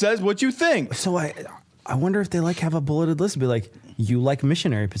about that says what you think. So I wonder if they have a bulleted list and be like, you like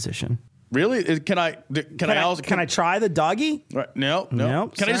missionary position. Really? Can I try the doggy? Right. No.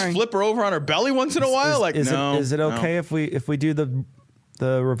 Nope, can I just flip her over on her belly once in a while? Is it okay if we do the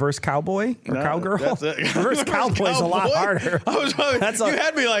reverse cowboy or cowgirl? Reverse cowboy is a lot harder. You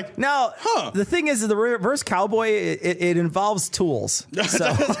had me like, no. Huh. The thing is, the reverse cowboy it involves tools.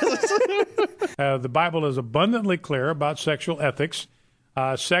 So. The Bible is abundantly clear about sexual ethics.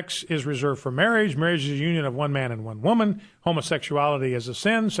 Sex is reserved for marriage. Marriage is a union of one man and one woman. Homosexuality is a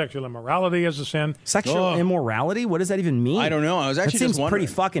sin. Sexual immorality is a sin. Sexual immorality? What does that even mean? I don't know. I was actually just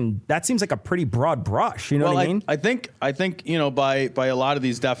wondering. That seems like a pretty broad brush. You know what I mean? I think by a lot of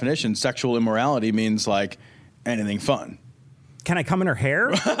these definitions, sexual immorality means like anything fun. Can I come in her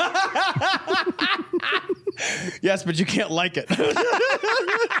hair? Yes, but you can't like it.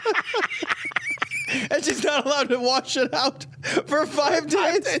 And she's not allowed to wash it out for 5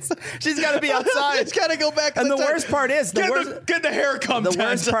 days. She's got to be outside. She's got to go back. And the worst part is get the hair come. The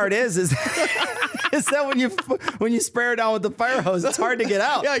worst part is that when you spray her down with the fire hose, it's hard to get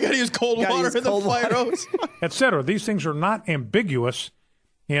out. Yeah, I got to use cold water in the fire hose, etc. These things are not ambiguous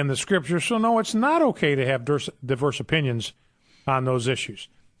in the scripture, so no, it's not okay to have diverse opinions on those issues.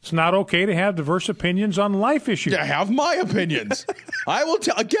 It's not okay to have diverse opinions on life issues. Yeah, have my opinions. I will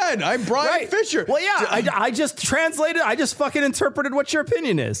tell again. I'm Brian Fisher. Well, yeah, I just translated. I just fucking interpreted what your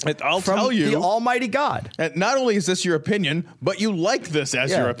opinion is. I'll tell you, the Almighty God. And not only is this your opinion, but you like this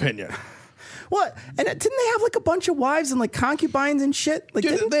as your opinion. What? And didn't they have like a bunch of wives and like concubines and shit? Like,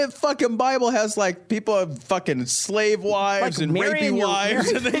 dude, the fucking Bible has like people have fucking slave wives and rapey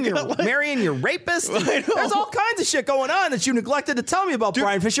wives. Marrying your rapist. There's all kinds of shit going on that you neglected to tell me about,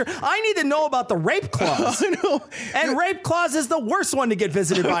 Brian Fisher. I need to know about the rape clause. I know. And rape clause is the worst one to get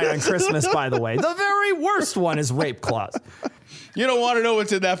visited by on Christmas, by the way. The very worst one is rape clause. You don't want to know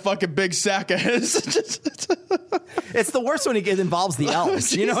what's in that fucking big sack of his. It's the worst when it involves the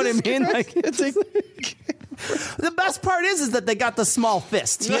elves. You know what I mean? Like, the best part is that they got the small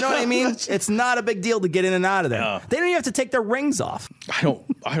fist. You know what I mean? It's not a big deal to get in and out of there. They don't even have to take their rings off. I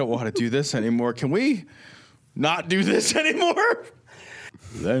don't want to do this anymore. Can we not do this anymore?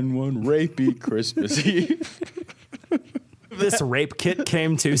 Then one rapey Christmas Eve. This rape kit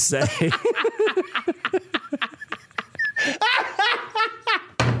came to say.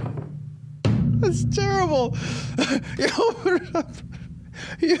 That's terrible. You open it up.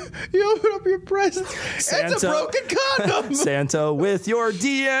 You open up your present. Santa, it's a broken condom. Santa, with your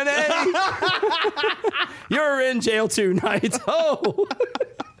DNA, you're in jail tonight. Oh.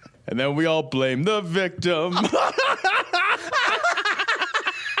 And then we all blame the victim.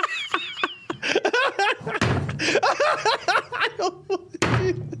 I don't want to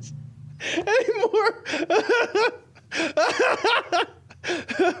do this anymore.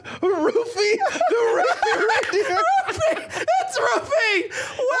 Rufy, the reindeer. Rufy, it's Rufy.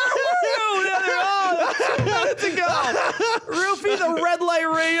 Where were you? To go. Rufy, the red light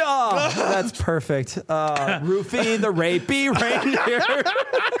reindeer. Oh, that's perfect. Rufy, the rapey reindeer.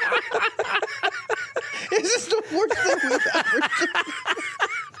 Is this the worst thing we've ever done?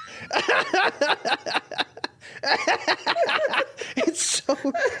 It's so.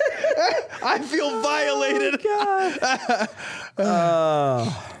 I feel violated.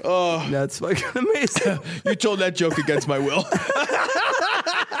 Oh, that's fucking amazing. You told that joke against my will.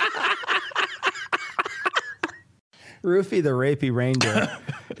 Rufy the rapey reindeer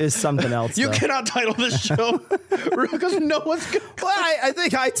is something else. You though. cannot title this show because no one's going to. Well, I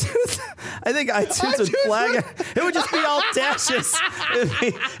think iTunes would flag it. It would just be all dashes.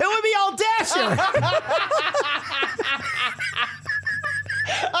 It would be all dasher.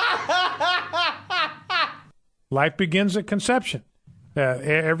 Life begins at conception.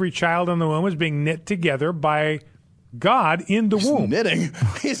 Every child in the womb is being knit together by God in the womb. Knitting.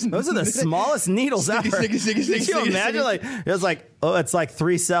 Those are the smallest needles ever. Can you imagine? Like it's like, oh, it's like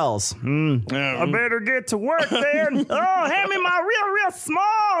 3 cells. I better get to work then. Oh, hand me my real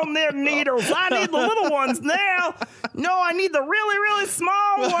small needles. I need the little ones now. No, I need the really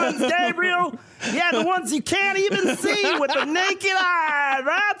small ones, Gabriel. Yeah, the ones you can't even see with the naked eye.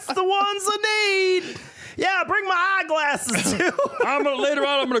 That's the ones I need. Yeah, bring my eyeglasses too. Later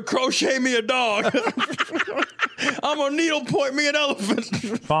on, I'm gonna crochet me a dog. I'm gonna needle point me an elephant.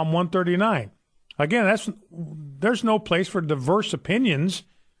 Psalm 139. Again, there's no place for diverse opinions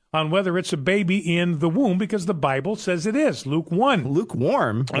on whether it's a baby in the womb because the Bible says it is. Luke 1.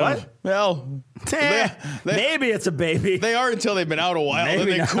 Lukewarm? What? Well, maybe it's a baby. They are until they've been out a while. Maybe then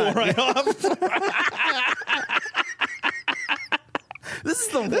they not. cool right off. This is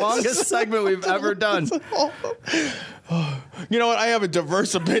the longest segment we've ever done. You know what? I have a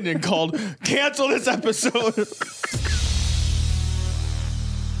diverse opinion called cancel this episode.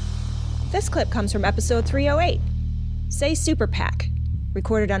 This clip comes from episode 308, Say Super PAC,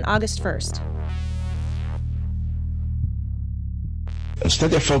 recorded on August 1st.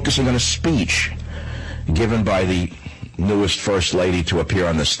 Instead, they're focusing on a speech given by the newest First Lady to appear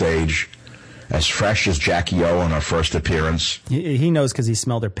on the stage, as fresh as Jackie O on her first appearance. He knows because he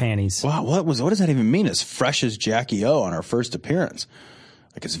smelled her panties. Wow, what does that even mean? As fresh as Jackie O on her first appearance?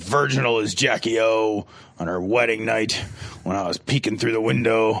 Like as virginal as Jackie O on her wedding night when I was peeking through the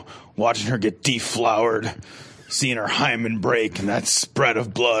window, watching her get deflowered, seeing her hymen break and that spread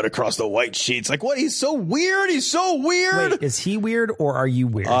of blood across the white sheets. Like, what? He's so weird. He's so weird. Wait, is he weird or are you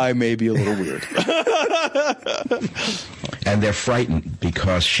weird? I may be a little weird. And they're frightened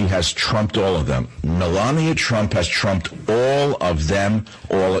because she has trumped all of them. Melania Trump has trumped all of them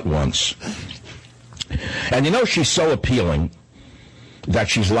all at once. And you know, she's so appealing that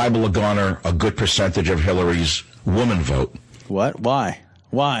she's liable to garner a good percentage of Hillary's woman vote. What? Why?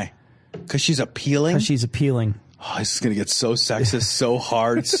 Because she's appealing? Because she's appealing. Oh, this is going to get so sexist, so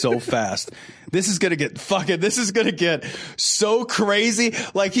hard, so fast. This is going to get so crazy.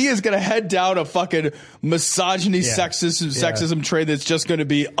 Like, he is going to head down a fucking misogyny, sexism train that's just going to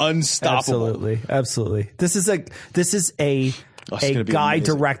be unstoppable. Absolutely. This is a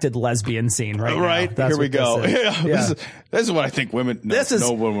guy-directed lesbian scene right now. That's here we go. Yeah. This is what I think women.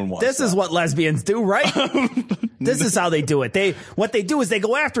 No woman wants. This is what lesbians do, right? This is how they do it. What they do is they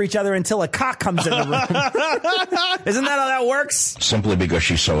go after each other until a cock comes in the room. Isn't that how that works? Simply because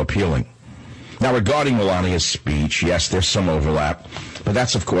she's so appealing. Now, regarding Melania's speech, yes, there's some overlap, but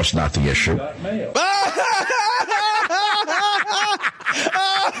that's, of course, not the issue.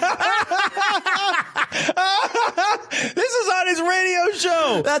 This is on his radio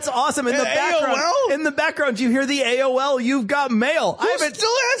show. That's awesome. In the background, you hear the AOL. You've got mail. Who still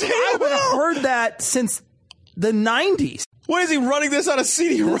has AOL? I haven't heard that since the 90s. What is he running this on a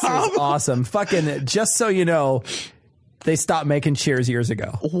CD-ROM? This is awesome. Fucking, just so you know, they stopped making Cheers years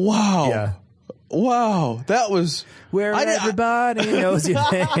ago. Wow. Yeah. Wow. That was where everybody knows your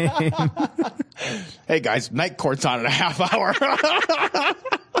name. Hey guys, Night Court's on in a half hour.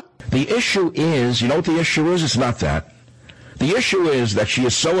 The issue is, you know what the issue is? It's not that. The issue is that she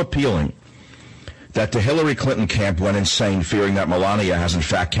is so appealing that the Hillary Clinton camp went insane, fearing that Melania has in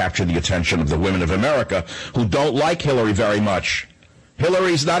fact captured the attention of the women of America who don't like Hillary very much.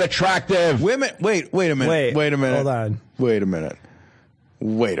 Hillary's not attractive. Women, wait a minute. Wait a minute. Hold on. Wait a minute.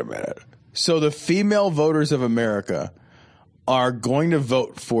 So the female voters of America are going to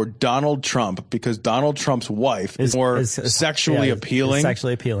vote for Donald Trump because Donald Trump's wife is more sexually appealing.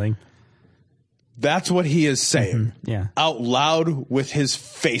 Sexually appealing. That's what he is saying. Yeah. Out loud with his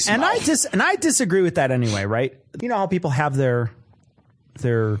face. And I disagree with that anyway, right? You know how people have their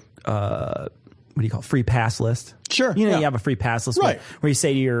what do you call it? Free pass list? Sure. You have a free pass list where you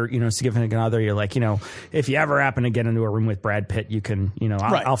say to your significant other, you're like, if you ever happen to get into a room with Brad Pitt, you can,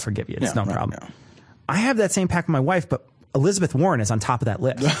 I'll forgive you. It's no problem. No. I have that same pack with my wife, but Elizabeth Warren is on top of that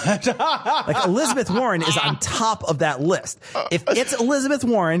list. Like, Elizabeth Warren is on top of that list. If it's Elizabeth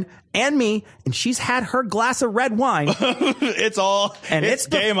Warren and me, and she's had her glass of red wine, it's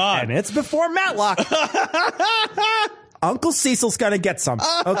game on. And it's before Matlock. Uncle Cecil's gonna get some.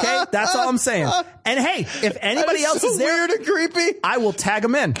 Okay, that's all I'm saying. And hey, if anybody else is there, weird and creepy, I will tag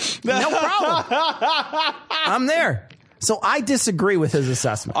him in. No problem. I'm there. So I disagree with his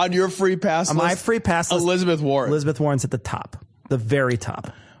assessment. On your free pass on list, my free pass list, Elizabeth Warren. Elizabeth Warren's at the top, the very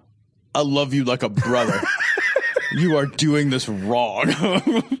top. I love you like a brother. You are doing this wrong.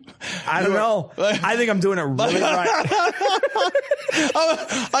 I don't know. I think I'm doing it really right.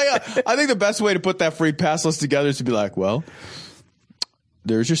 I think the best way to put that free pass list together is to be like, well,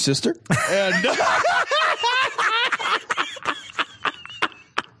 there's your sister. And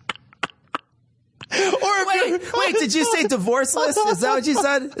Wait, did you say divorce list? Is that what you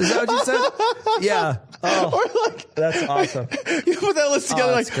said? Yeah. Oh, that's awesome. You put that list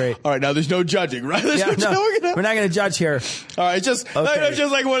together that's great. All right, now there's no judging, right? We're not going to judge here. All right, it's just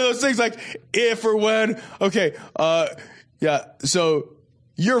like one of those things like if or when. Okay, yeah, so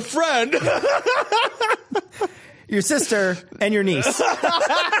your friend. Your sister and your niece.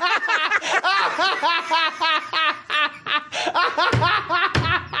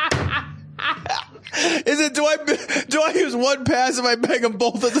 Is it? Do I use one pass if I bang them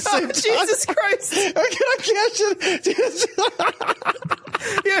both at the same time? Jesus Christ! Or can I cash it?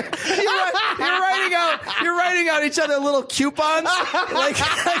 You're writing out each other little coupons, like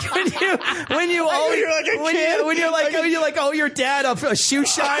when you owe your dad a shoe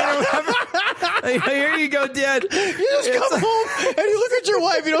shine or whatever. Like, here you go, Dad. You just come home and you look at your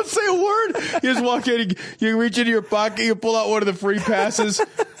wife. You don't say a word. You just walk in. You reach into your pocket. You pull out one of the free passes.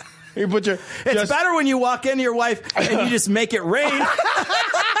 You put your. It's better when you walk into your wife and you just make it rain.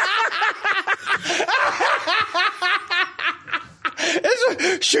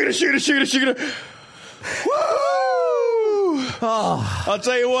 Shoot it. Woo! Oh. I'll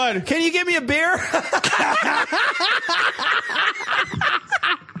tell you what. Can you give me a beer?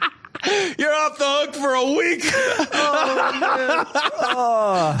 You're off the hook for a week. Oh, man.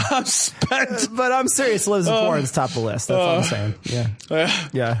 Oh. I'm spent. But I'm serious. Elizabeth Warren's top of the list. That's all I'm saying.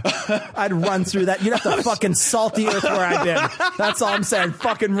 Yeah. I'd run through that. You'd have to fucking salt the earth where I've been. That's all I'm saying.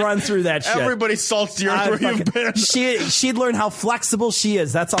 Fucking run through that shit. Everybody salts the earth where you've been. She'd learn how flexible she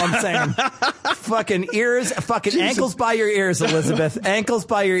is. That's all I'm saying. Fucking ears. Fucking Jesus. Ankles by your ears, Elizabeth. Ankles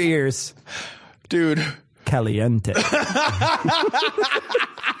by your ears. Dude. Caliente.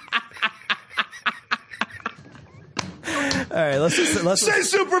 All right, let's say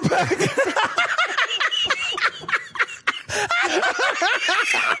Super PAC.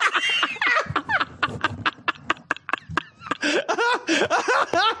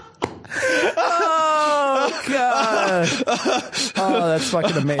 Oh God! Oh, that's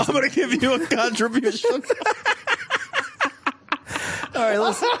fucking amazing. I'm gonna give you a contribution. All right,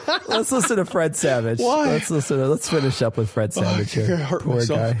 let's listen to Fred Savage. Why? Let's finish up with Fred Savage here. Poor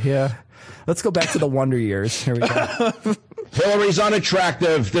myself. guy. Yeah. Let's go back to the Wonder Years. Here we go. Hillary's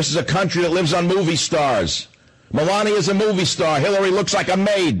unattractive. This is a country that lives on movie stars. Melania is a movie star. Hillary looks like a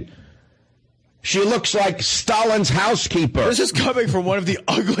maid. She looks like Stalin's housekeeper. This is coming from one of the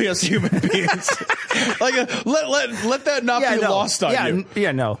ugliest human beings. Let that not be lost on you.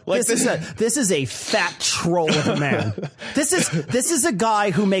 Yeah, no. Like this is a fat troll of a man. This is a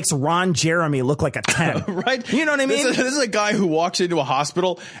guy who makes Ron Jeremy look like a 10. Right? You know what I mean? This is a guy who walks into a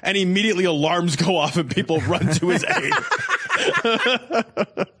hospital and immediately alarms go off and people run to his aid.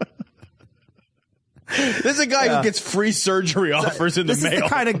 This is a guy who gets free surgery offers in the mail. This is the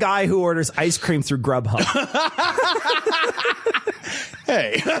kind of guy who orders ice cream through Grubhub.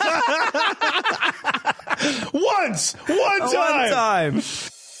 Hey. One time.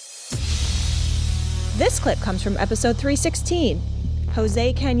 This clip comes from episode 316,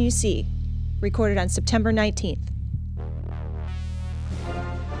 Jose Can You See, recorded on September 19th.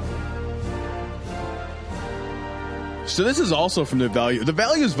 So this is also from the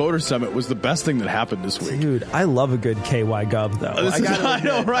Values Voter Summit was the best thing that happened this week. Dude, I love a good KY Gov, though. I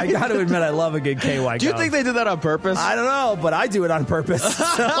know, right? I got to admit, I love a good KY Gov. Do you think they did that on purpose? I don't know, but I do it on purpose.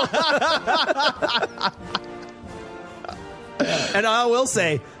 And I will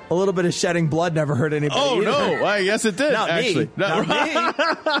say, a little bit of shedding blood never hurt anybody. Oh, either. no. Well, yes, it did, Not actually. Me. Not me.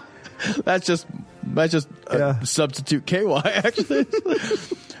 That's just substitute KY, actually.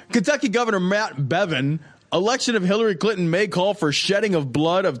 Kentucky Governor Matt Bevin. Election of Hillary Clinton may call for shedding of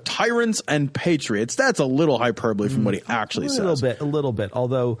blood of tyrants and patriots. That's a little hyperbole from what he actually says. A little bit,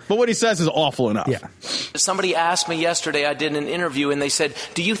 although... But what he says is awful enough. Yeah. Somebody asked me yesterday, I did an interview, and they said,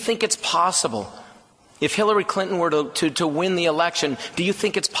 do you think it's possible, if Hillary Clinton were to win the election, do you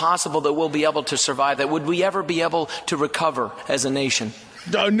think it's possible that we'll be able to survive that? Would we ever be able to recover as a nation?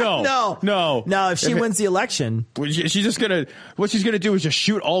 No. If she wins the election, she's just gonna. What she's gonna do is just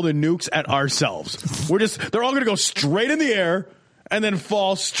shoot all the nukes at ourselves. They're all gonna go straight in the air and then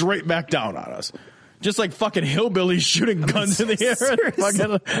fall straight back down on us, just like fucking hillbillies shooting guns in the air.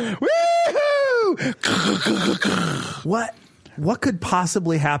 Woo-hoo! What could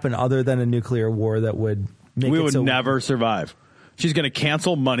possibly happen other than a nuclear war that would make we it would so never survive? She's going to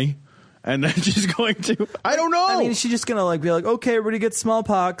cancel money, and then she's going to. I don't know. I mean, is she just going to be like, okay, everybody gets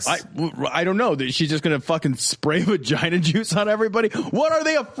smallpox? I don't know. She's just going to fucking spray vagina juice on everybody. What are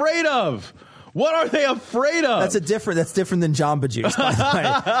they afraid of? What are they afraid of? That's different than Jamba Juice, by the way.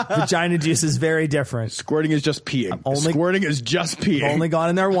 Vagina juice is very different. Squirting is just peeing. Squirting is just peeing. Only gone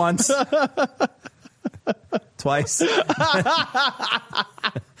in there once. Twice.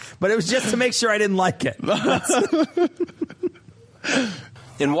 But it was just to make sure I didn't like it.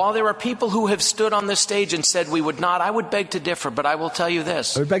 And while there are people who have stood on this stage and said we would not, I would beg to differ, but I will tell you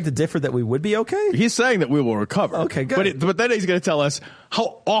this. I would beg to differ that we would be okay? He's saying that we will recover. Okay, good. But then he's going to tell us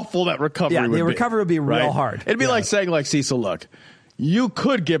how awful that recovery would be. Yeah, the recovery would be real hard. It'd be like saying, like, Cecil, look, you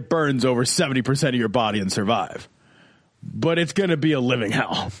could get burns over 70% of your body and survive. But it's going to be a living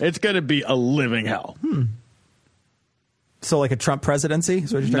hell. It's going to be a living hell. So like a Trump presidency?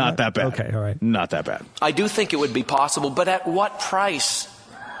 Is what you're Not that bad. Okay, all right. Not that bad. I do think it would be possible, but at what price?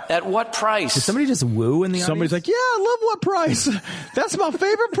 At what price? Did somebody just woo in the Somebody's like, yeah, I love what price. That's my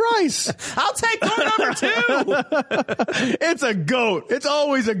favorite price. I'll take goat number 2. It's a goat. It's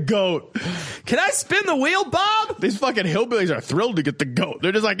always a goat. Can I spin the wheel, Bob? These fucking hillbillies are thrilled to get the goat.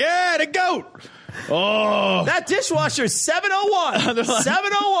 They're just like, yeah, the goat. Oh. That dishwasher's 701. Like,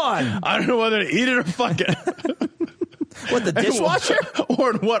 701. I don't know whether to eat it or fuck it. What, the dishwasher?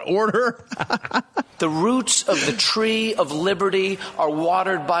 Or in what order? The roots of the tree of liberty are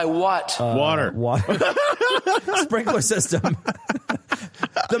watered by what? Water. Sprinkler system.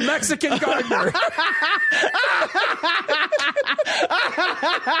 The Mexican gardener.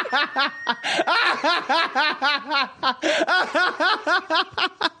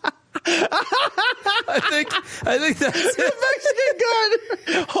 I think that's it. The Mexican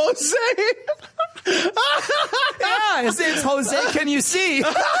gardener. Jose. Yeah, his name's Jose. Can you see?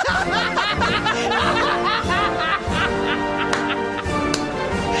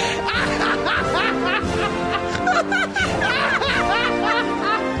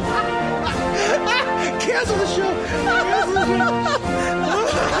 Cancel the show. Cancel the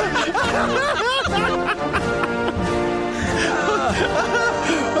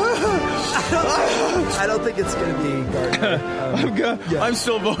I don't think it's going to be Gardner. I'm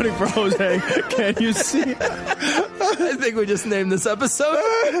still voting for Jose. Can you see? I think we just named this episode.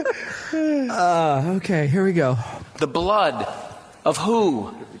 Okay, here we go. The blood of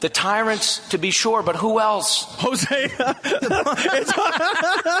who? The tyrants, to be sure, but who else? Jose.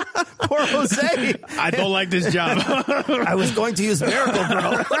 Poor Jose. I don't like this job. I was going to use Miracle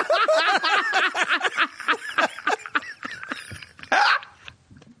Grow.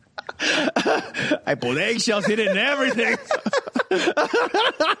 I put eggshells in it and everything.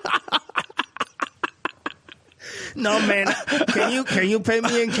 No, man. Can you pay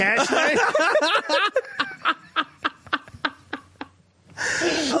me in cash, man?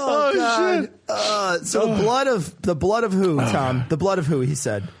 Oh God. Shit. So the blood of who, Tom? The blood of who? He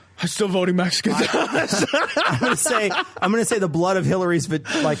said. I'm still voting Mexicans. I'm gonna say the blood of Hillary's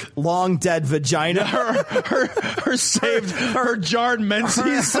long dead vagina. Her saved, her jarred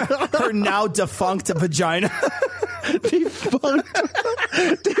menses, her now defunct vagina. Defunct.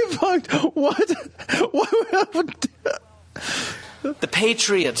 What would happen? The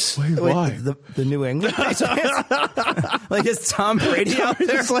Patriots. Wait, why? The New England Patriots? Like, is Tom Brady out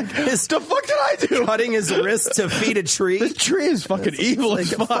there? Like, the fuck did I do? Cutting his wrist to feed a tree? This tree is fucking evil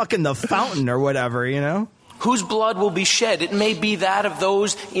as fuck. Fucking the fountain or whatever, you know? Whose blood will be shed? It may be that of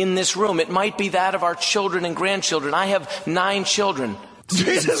those in this room. It might be that of our children and grandchildren. I have 9 children.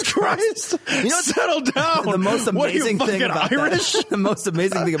 Jesus Christ! You know, settle down. The most amazing thing about Irish? that. The most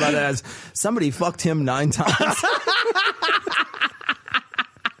amazing thing about that is somebody fucked him 9 times.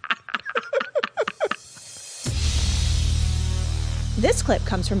 This clip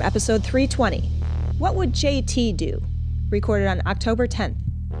comes from episode 320. What would JT do? Recorded on October 10th.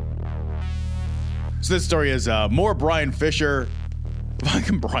 So this story is more Brian Fisher.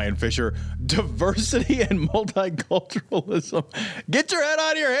 Fucking Brian Fisher. Diversity and multiculturalism. Get your head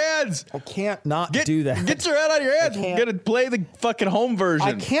out of your hands. I can't not do that. Get your head out of your hands. We're going to play the fucking home version.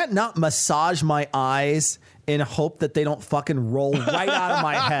 I can't not massage my eyes in hope that they don't fucking roll right out of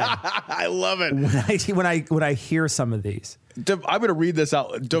my head. I love it. When I hear some of these. I'm going to read this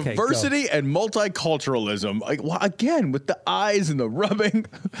out. Diversity and multiculturalism, again, with the eyes and the rubbing,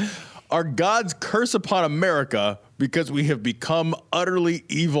 are God's curse upon America because we have become utterly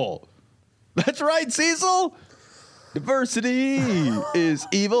evil. That's right, Cecil. Diversity is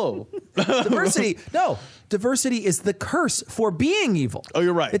evil. Diversity. No. Diversity is the curse for being evil. Oh,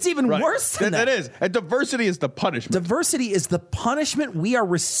 you're right. It's even worse than that. It is. And diversity is the punishment. Diversity is the punishment we are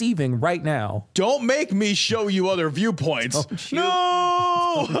receiving right now. Don't make me show you other viewpoints.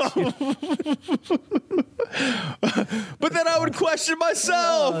 No! But then I would question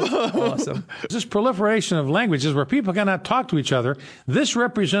myself. Awesome. This proliferation of languages where people cannot talk to each other, this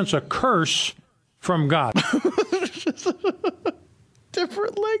represents a curse from God.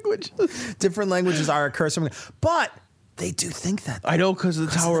 Different languages. Different languages are a curse from God. But they do think that. I know, because of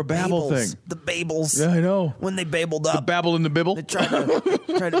the Tower of Babel thing. The Babels. Yeah, I know. When they babbled up. The Babel and the Bibble. They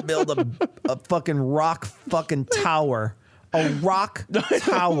tried to build a fucking rock fucking tower. A rock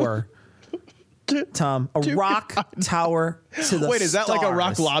tower. Tom, a rock tower to the Wait, is that like a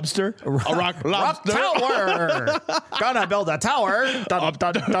rock lobster? A rock lobster? Tower. Gonna build a tower. Dun,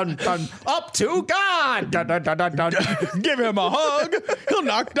 dun, dun, dun, up to God. Dun, dun, dun, dun, dun. Give him a hug. He'll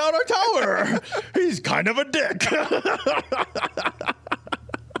knock down our tower. He's kind of a dick.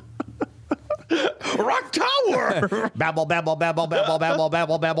 Rock tower. Babble, babble, babble, babble, babble,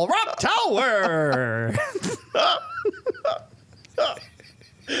 babble, babble. Rock tower.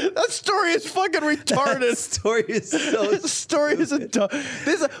 That story is fucking retarded. That story is so. Story is a dumb.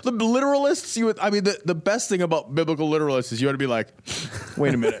 The literalists. The best thing about biblical literalists is you ought to be like,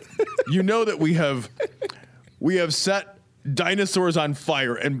 wait a minute. You know that we have set dinosaurs on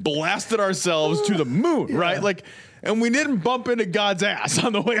fire and blasted ourselves to the moon, right? Like, and we didn't bump into God's ass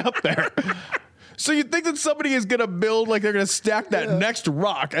on the way up there. So you think that somebody is going to build, like they're going to stack that next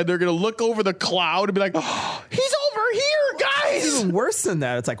rock and they're going to look over the cloud and be like, oh, he's over here, guys. It's even worse than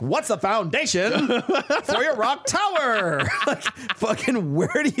that. It's like, what's the foundation for your rock tower? Like, fucking,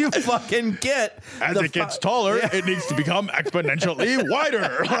 where do you fucking get? As it gets taller, it needs to become exponentially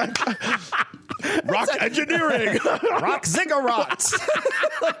wider. Rock engineering. Rock ziggurat.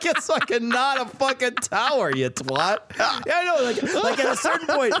 Like, it's fucking not a fucking tower, you twat. Yeah, I know. Like at a certain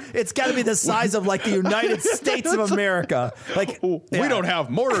point, it's got to be the size of like the United States of America. Like, we don't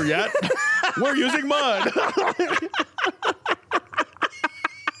have mortar yet. We're using mud.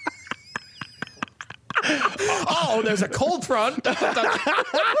 Oh, there's a cold front.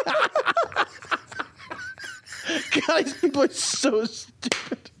 Guys, people are so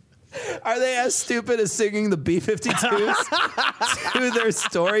stupid. Are they as stupid as singing the B-52s to their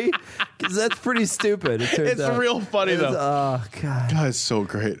story? Because that's pretty stupid. It's real funny, though. Oh, God. God, it's so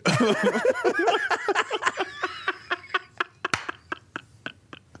great.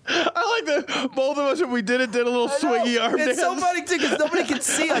 I like that both of us, when we did a little swingy arm dance. It's so funny, too, because nobody can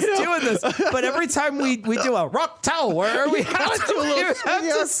see us doing this. But every time we do a rock tower, we have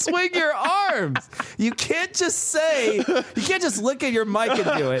to swing your arms. You can't just look at your mic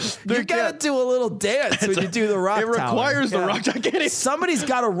and do it. You got to do a little dance when you do the rock tower. It requires the rock tower. Somebody's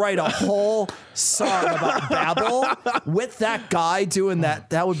got to write a whole song about Babel with that guy doing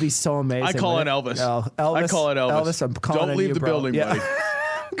that. That would be so amazing. I call it Elvis. Elvis. I call it Elvis. Elvis, I'm calling Don't leave the building, buddy.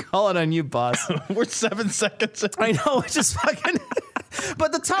 Calling on you, boss. We're 7 seconds in. I know, it's just fucking.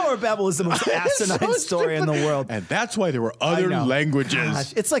 But the Tower of Babel is the most asinine story in the world. And that's why there were other languages.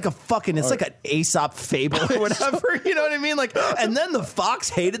 Gosh, it's like like an Aesop fable or whatever. You know what I mean? Like, and then the fox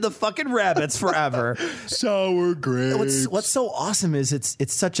hated the fucking rabbits forever. Sour grapes. What's so awesome is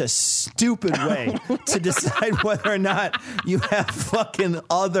it's such a stupid way to decide whether or not you have fucking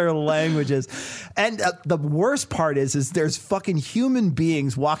other languages. And the worst part is there's fucking human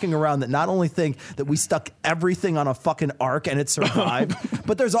beings walking around that not only think that we stuck everything on a fucking ark and it survived,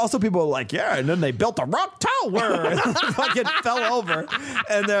 but there's also people who are like, yeah, and then they built a rock tower and fucking fell over.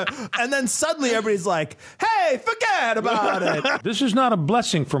 And then suddenly everybody's like, hey, forget about it. This is not a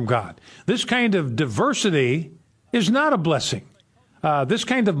blessing from God. This kind of diversity is not a blessing. This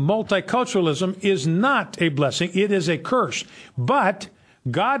kind of multiculturalism is not a blessing. It is a curse. But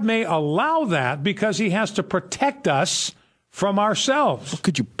God may allow that because he has to protect us from ourselves.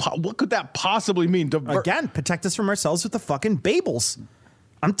 What could that possibly mean? Again, protect us from ourselves with the fucking Babels.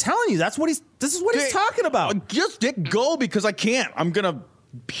 I'm telling you, this is what he's talking about. Just go, because I can't. I'm going to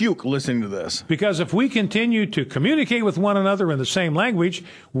puke listening to this. Because if we continue to communicate with one another in the same language,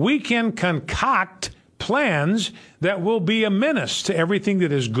 we can concoct plans that will be a menace to everything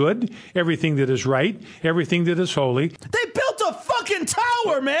that is good, everything that is right, everything that is holy. They built a fucking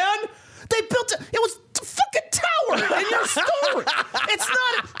tower, man. They built it was a fucking tower in your story. It's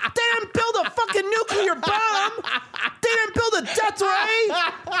not, they didn't build a fucking nuclear bomb. They didn't build a death ray.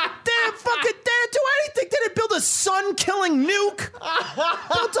 They didn't do anything. They didn't build a sun-killing nuke.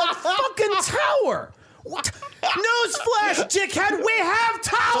 Built a fucking tower. What? Newsflash, dickhead, we have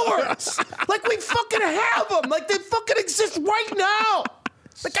towers. Like, we fucking have them. Like, they fucking exist right now.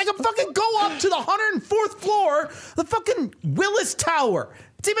 Like, I can fucking go up to the 104th floor, the fucking Willis Tower.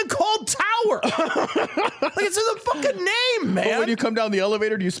 It's even called Tower. Like, it's in the fucking name, man. But when you come down the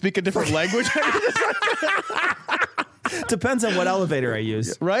elevator, do you speak a different language? Depends on what elevator I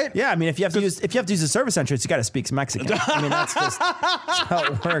use. Right? Yeah, I mean, if you have to use the service entrance, you got to speak Mexican. I mean, that's just how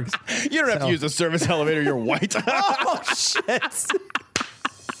it works. You don't have to use the service elevator. You're white. Oh, shit.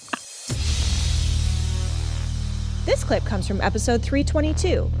 This clip comes from episode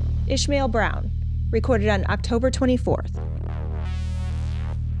 322, Ishmael Brown, recorded on October 24th.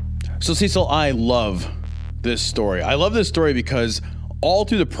 So, Cecil, I love this story. I love this story because all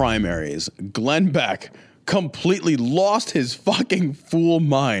through the primaries, Glenn Beck completely lost his fucking fool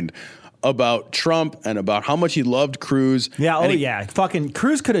mind about Trump and about how much he loved Cruz. Yeah, yeah. Fucking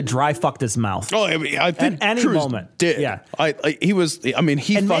Cruz could have dry fucked his mouth. Oh, I mean, I think at any Cruz moment. did. Yeah. He was, I mean,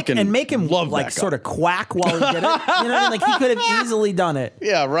 he fucking make him loved like that guy. sort of quack while he did it. You know what I mean? Like, he could have easily done it.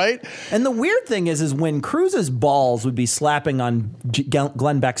 Yeah, right? And the weird thing is when Cruz's balls would be slapping on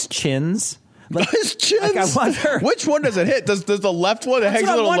Glenn Beck's chins. Like, his chins? Like, I wonder, which one does it hit? Does the left one that hangs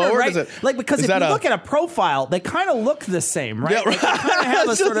a little lower? Right? Does it, like, because if you look at a profile, they kind of look the same, right? Yeah, right. Like, they kind of have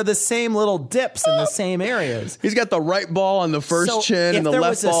a sort of the same little dips in the same areas. He's got the right ball on the first chin and the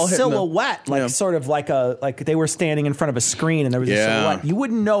left ball hitting there was a silhouette, sort of like they were standing in front of a screen and there was a silhouette, you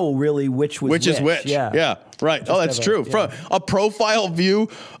wouldn't know really which was which. Is which. Yeah. Right. Oh, that's true. From a profile view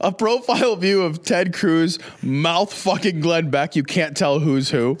of Ted Cruz, mouth fucking Glenn Beck, you can't tell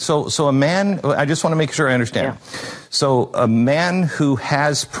who's who. So a man, I just want to make sure I understand. Yeah. So a man who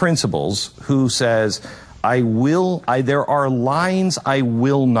has principles, who says, there are lines I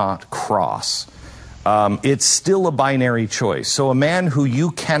will not cross. It's still a binary choice. So a man who you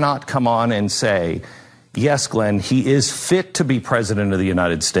cannot come on and say, yes, Glenn, he is fit to be president of the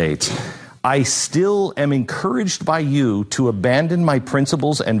United States. I still am encouraged by you to abandon my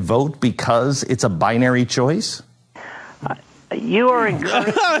principles and vote because it's a binary choice? You are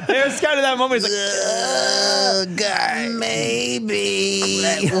encouraged. There's kind of that moment. He's like, guy.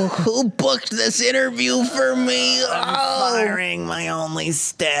 Maybe. Who booked this interview for me? I'm firing my only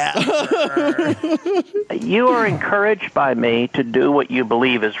staff. You are encouraged by me to do what you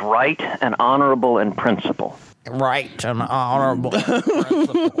believe is right and honorable in principle. Right and honorable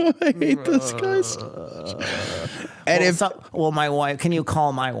principle. I hate this guy. And my wife, can you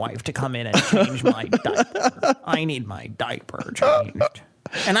call my wife to come in and change my diaper? I need my diaper changed.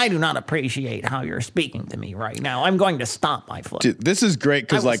 And I do not appreciate how you're speaking to me right now. I'm going to stomp my foot. Dude, this is great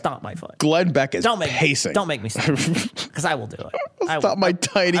because stomp my foot. Glenn Beck is pacing. Don't make me stop, because I will do it. Stop my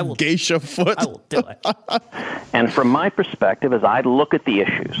tiny geisha foot. I will do it. And from my perspective, as I look at the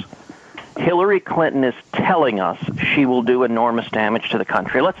issues, Hillary Clinton is telling us she will do enormous damage to the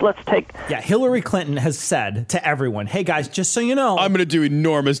country. Let's take... Yeah, Hillary Clinton has said to everyone, hey guys, just so you know, I'm going to do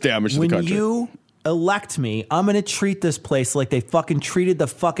enormous damage to the country. When you elect me, I'm going to treat this place like they fucking treated the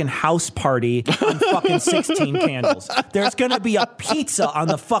fucking house party on fucking 16 Candles. There's going to be a pizza on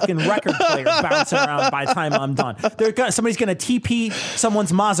the fucking record player bouncing around by the time I'm done. Somebody's going to TP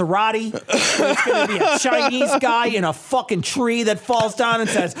someone's Maserati. There's going to be a Chinese guy in a fucking tree that falls down and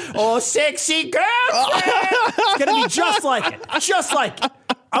says, "Oh, sexy girlfriend." It's going to be just like it. Just like it.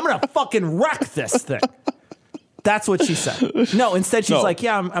 I'm going to fucking wreck this thing. That's what she said. No, instead she's like,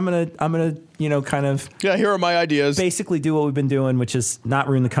 yeah, I'm gonna, kind of. Yeah, here are my ideas. Basically do what we've been doing, which is not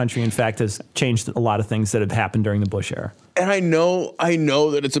ruin the country. In fact, has changed a lot of things that have happened during the Bush era. And I know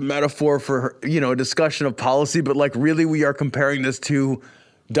that it's a metaphor for, a discussion of policy, but like really we are comparing this to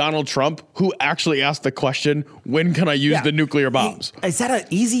Donald Trump, who actually asked the question, when can I use the nuclear bombs? Is that an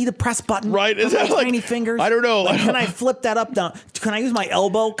easy to press button? Right. Is that like, tiny fingers? I don't know. Can I flip that up, down? Can I use my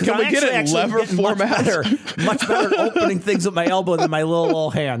elbow? Can we get it in lever format? Much better opening things with my elbow than my little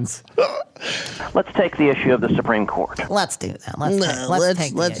hands. Let's take the issue of the Supreme Court. Let's do that.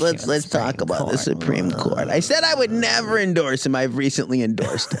 Let's talk about the Supreme Court. I said I would never endorse him. I've recently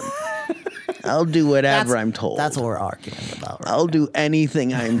endorsed him. I'll do whatever I'm told. That's what we're arguing about. I'll do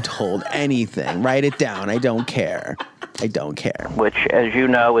anything I'm told. Anything. Write it down. I don't care. Which, as you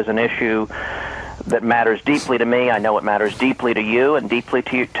know, is an issue that matters deeply to me. I know it matters deeply to you and deeply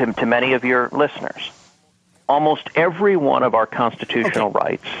to many of your listeners. Almost every one of our constitutional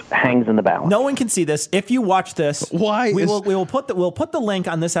rights hangs in the balance. No one can see this. If you watch this, we'll put the link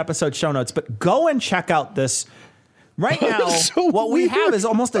on this episode's show notes. But go and check out this. Right now, what we have is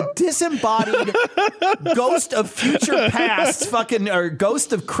almost a disembodied ghost of future past, or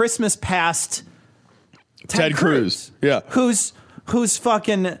ghost of Christmas past. Ted Cruz. Yeah. Who's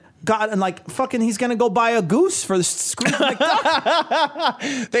fucking God, and like fucking, he's gonna go buy a goose for the Scrooge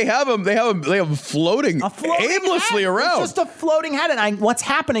McDuck. They have him floating aimlessly around. It's just a floating head. And what's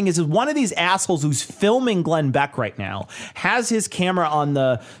happening is one of these assholes who's filming Glenn Beck right now has his camera on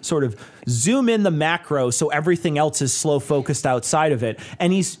the sort of zoom in the macro, so everything else is slow focused outside of it,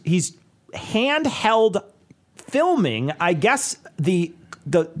 and he's handheld filming, I guess, the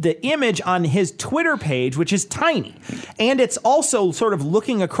image on his Twitter page, which is tiny, and it's also sort of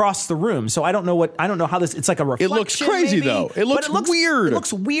looking across the room. So I don't know how this. It's like a reflection. It looks crazy maybe, though. It looks weird. It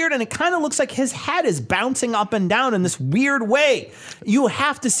looks weird, and it kind of looks like his head is bouncing up and down in this weird way. You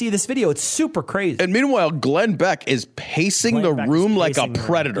have to see this video. It's super crazy. And meanwhile, Glenn Beck is pacing the room like a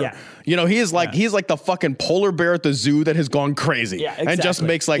predator. Yeah. You know, he's like the fucking polar bear at the zoo that has gone crazy. Yeah, exactly. And just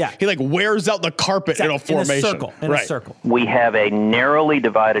makes he like wears out the carpet in a formation. In a circle. We have a narrowly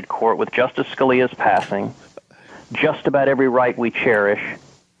divided court with Justice Scalia's passing. Just about every right we cherish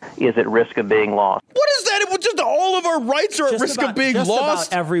is at risk of being lost. What is that? Just all of our rights are at risk of being lost? Just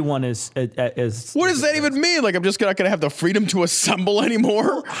about everyone is. What does that even mean? Like, I'm just not going to have the freedom to assemble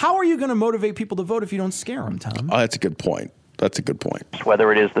anymore? How are you going to motivate people to vote if you don't scare them, Tom? Oh, that's a good point. That's a good point.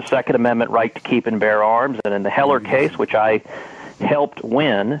 Whether it is the Second Amendment right to keep and bear arms, and in the Heller case, which I helped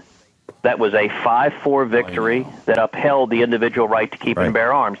win, that was a 5-4 victory that upheld the individual right to keep and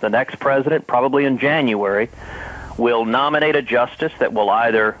bear arms. The next president, probably in January, will nominate a justice that will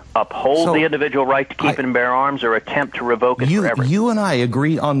either uphold the individual right to keep and bear arms or attempt to revoke it forever. You and I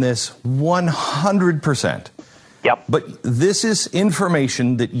agree on this 100%. Yep. But this is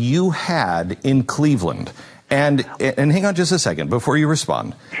information that you had in Cleveland. And hang on just a second before you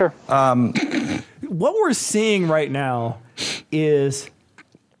respond. Sure. What we're seeing right now is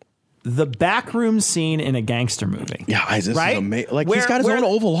the backroom scene in a gangster movie. Yeah, this is amazing. Like, Where he's got his own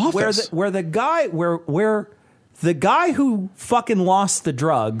Oval Office. Where the guy who fucking lost the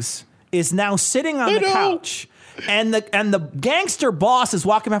drugs is now sitting on the couch, and the gangster boss is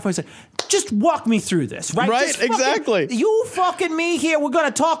walking back and saying, "Just walk me through this, right? Right, Just fucking, exactly. You fucking me here. We're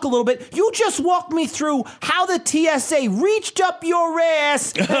gonna talk a little bit. You just walk me through how the TSA reached up your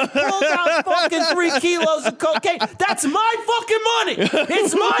ass and pulled out fucking 3 kilos of cocaine. That's my fucking money.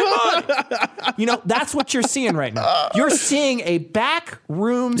 It's my money." You know, that's what you're seeing right now. You're seeing a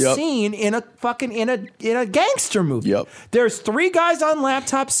backroom scene in a fucking in a gangster movie. Yep. There's 3 guys on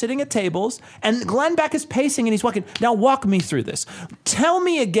laptops sitting at tables, and Glenn Beck is pacing and he's walking. Now walk me through this. Tell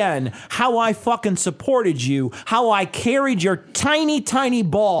me again how I fucking supported you, how I carried your tiny, tiny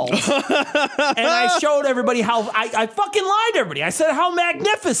balls. And I showed everybody how I fucking lied to everybody. I said how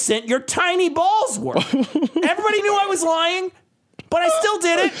magnificent your tiny balls were. Everybody knew I was lying, but I still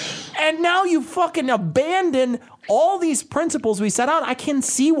did it. And now you fucking abandon all these principles we set out. I can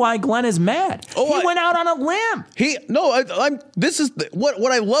see why Glenn is mad. He went out on a limb. This is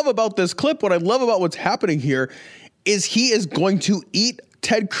what I love about this clip. What I love about what's happening here is he is going to eat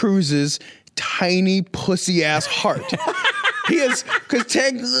Ted Cruz's tiny pussy ass heart. He is, because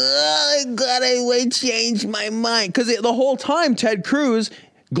Ted, God, I would change my mind. Because the whole time, Ted Cruz,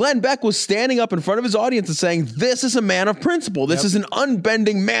 Glenn Beck was standing up in front of his audience and saying, "This is a man of principle. This is an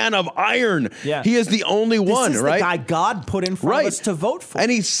unbending man of iron. Yeah. He is the only one, This is right? the guy God put in front of us to vote for." And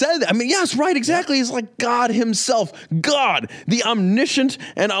he said, yes, right, exactly. He's like God himself. God, the omniscient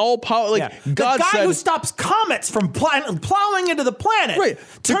and all power. God the guy said, who stops comets from plowing into the planet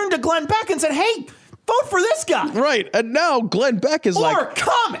turned to Glenn Beck and said, "Hey, vote for this guy." Right. And now Glenn Beck is or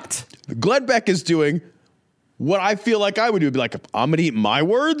comet. Glenn Beck is doing what I feel like I would do. Be like, I'm going to eat my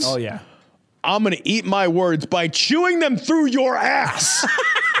words. Oh, yeah. I'm going to eat my words by chewing them through your ass.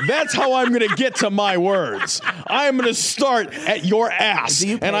 That's how I'm going to get to my words. I am going to start at your ass,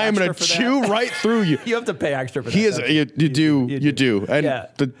 and I am going to chew right through you. You have to pay extra for that. You do. And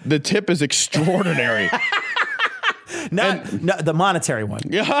the tip is extraordinary. Not the monetary one.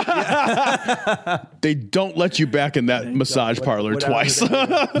 They don't let you back in that massage parlor twice.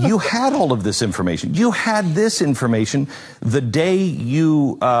 You had all of this information. You had this information the day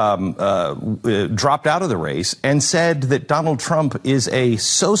you dropped out of the race and said that Donald Trump is a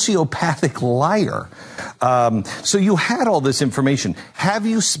sociopathic liar. So you had all this information. Have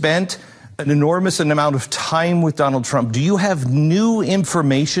you spent an enormous amount of time with Donald Trump? Do you have new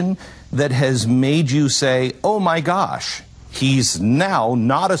information that has made you say, "Oh my gosh, he's now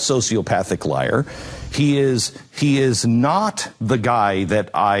not a sociopathic liar. He is not the guy that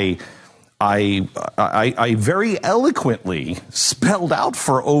I very eloquently spelled out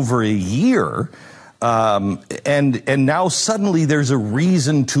for over a year, and now suddenly there's a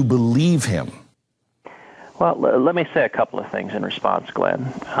reason to believe him"? Well, let me say a couple of things in response,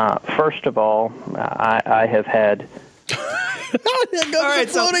 Glenn. First of all, I have had All right,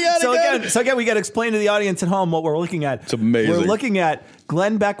 so again, we got to explain to the audience at home what we're looking at. It's amazing. We're looking at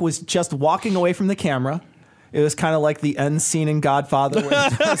Glenn Beck was just walking away from the camera. It was kind of like the end scene in Godfather. Where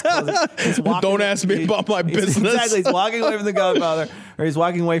Don't ask me about my business. Exactly, he's walking away from the Godfather, or he's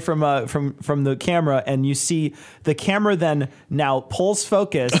walking away from the camera, and you see the camera then now pulls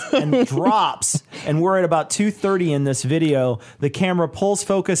focus and drops, and we're at about 2:30 in this video. The camera pulls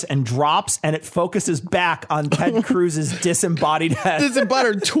focus and drops, and it focuses back on Ted Cruz's disembodied head,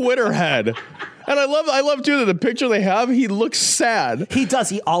 disembodied Twitter head. And I love too that the picture they have, he looks sad. He does.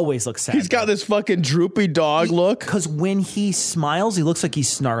 He always looks sad. He's got this fucking droopy dog look. Because when he smiles, he looks like he's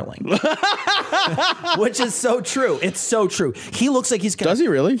snarling. Which is so true. It's so true. He looks like he's going to... Does he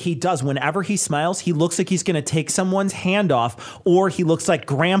really? He does. Whenever he smiles, he looks like he's going to take someone's hand off, or he looks like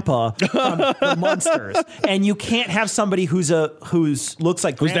Grandpa from the Munsters. And you can't have somebody who looks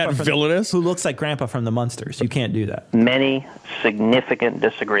like Grandpa... Who's that villainous? Who looks like Grandpa from the Munsters. You can't do that. Many significant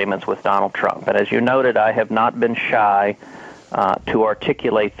disagreements with Donald Trump. But as you noted, I have not been shy to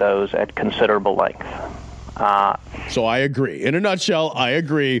articulate those at considerable length. So I agree. In a nutshell, I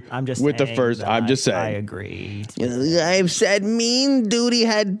agree with the first. I'm just saying. I agree. I've said mean,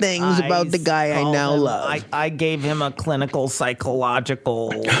 duty-head things about the guy I now love. I gave him a clinical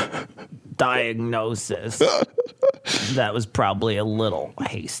psychological diagnosis. That was probably a little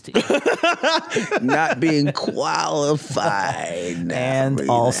hasty. Not being qualified. And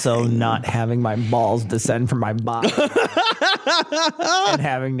also not having my balls descend from my body. And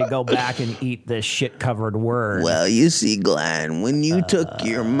having to go back and eat this shit-covered word. Well, you see, Glenn, when you took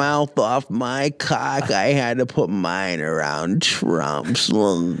your mouth off my cock, I had to put mine around Trump's.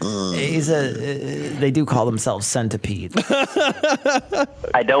 They do call themselves centipedes.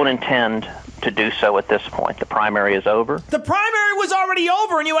 I don't intend to do so at this point. The primary is over. The primary was already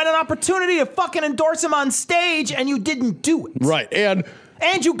over, and you had an opportunity to fucking endorse him on stage, and you didn't do it. Right,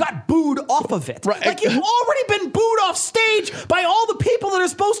 and you got booed off of it. Right. Like, you've already been booed off stage by all the people that are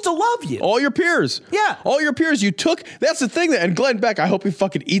supposed to love you. All your peers. Yeah. All your peers. You took... That's the thing. And Glenn Beck, I hope he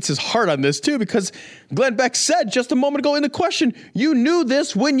fucking eats his heart on this, too, because Glenn Beck said just a moment ago in the question, you knew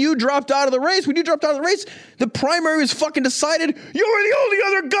this when you dropped out of the race. When you dropped out of the race, the primary was fucking decided. You were the only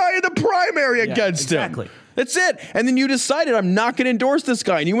other guy in the primary against him. Exactly. That's it. And then you decided, I'm not going to endorse this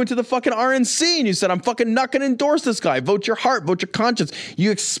guy. And you went to the fucking RNC and you said, I'm fucking not going to endorse this guy. Vote your heart, vote your conscience.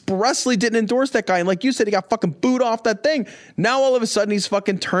 You expressly didn't endorse that guy. And like you said, he got fucking booed off that thing. Now all of a sudden he's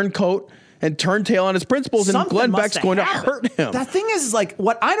fucking turncoat and turntail on his principles, and Glenn Beck's going to hurt him. The thing is, like,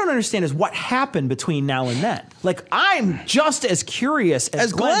 what I don't understand is what happened between now and then. Like, I'm just as curious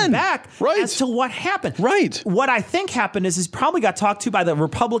as Glenn Beck as to what happened. Right. What I think happened is he's probably got talked to by the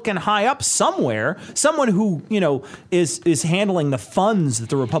Republican high up somewhere, someone who, is handling the funds that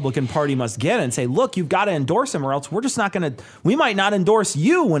the Republican Party must get, and say, look, you've got to endorse him, or else we're just not going to, we might not endorse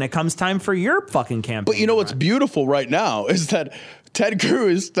you when it comes time for your fucking campaign. But you know what's beautiful right now is that Ted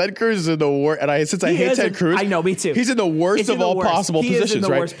Cruz is in the worst, and I hate Ted Cruz. I know, me too. He's in the worst of all possible positions, right? He is in the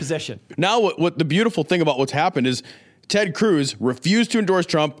worst position. Now, what the beautiful thing about what's happened is Ted Cruz refused to endorse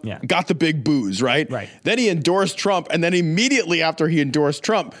Trump, got the big boos, right? Right. Then he endorsed Trump, and then immediately after he endorsed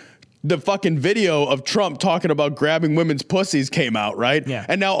Trump, the fucking video of Trump talking about grabbing women's pussies came out, right? Yeah.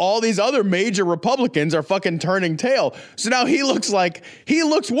 And now all these other major Republicans are fucking turning tail. So now he looks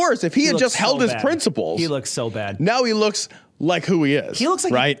worse. If he had just held his principles. He looks so bad. Now he looks like who he is. He looks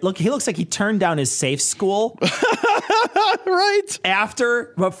like he looks like he turned down his safe school. Right.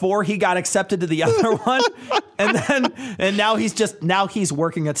 Before he got accepted to the other one. And now he's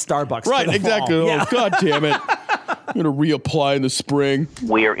working at Starbucks. Right, exactly. Fall. Oh, Yeah. God damn it. I'm going to reapply in the spring.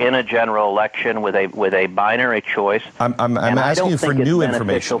 We are in a general election with a binary choice. I'm asking you for new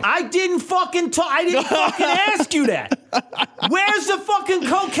information. I didn't fucking ask you that. Where's the fucking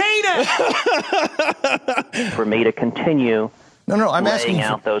cocaine at? For me to continue I'm asking laying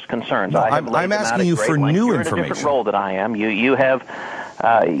out those concerns. No, I'm asking you for new You're information. in a different role than I am. You have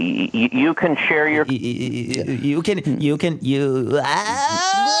you can share your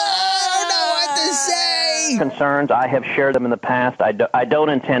concerns. I have shared them in the past. I don't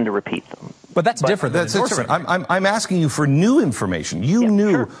intend to repeat them. But that's different. That's different. I'm asking you for new information. You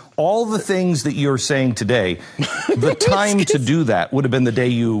knew all the things that you're saying today. The time to do that would have been the day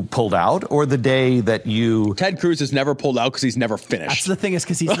you pulled out, or the day that you... Ted Cruz has never pulled out because he's never finished. That's the thing, is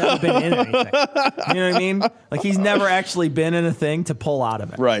because he's never been in anything. You know what I mean? Like, he's never actually been in a thing to pull out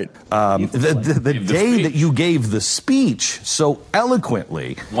of it. Right. The day that you gave the speech so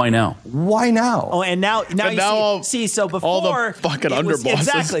eloquently. Why now? Why now? Oh, and now you see, so before... all the fucking underbosses.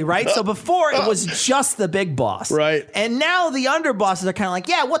 Exactly, right? So before, before it was just the big boss. Right. And now the underbosses are kind of like,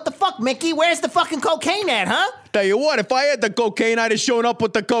 yeah, what the fuck, Mickey? Where's the fucking cocaine at, huh? Tell you what, if I had the cocaine, I'd have shown up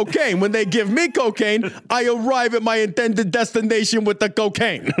with the cocaine. When they give me cocaine, I arrive at my intended destination with the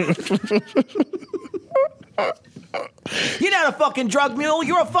cocaine. You're not a fucking drug mule.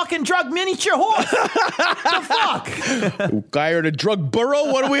 You're a fucking drug miniature horse. The fuck? Hired a drug burro?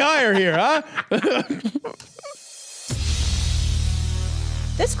 What do we hire here, huh?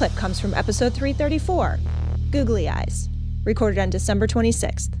 This clip comes from episode 334, Googly Eyes, recorded on December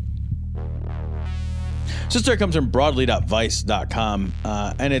 26th. This story comes from broadly.vice.com,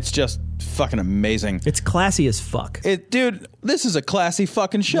 and it's just fucking amazing. It's classy as fuck. Dude, this is a classy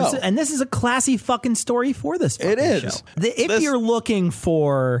fucking show. This is a classy fucking story for this fucking It is. show. If you're looking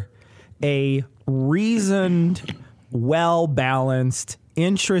for a reasoned, well-balanced,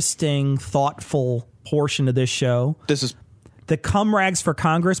 interesting, thoughtful portion of this show, this is the Cum Rags for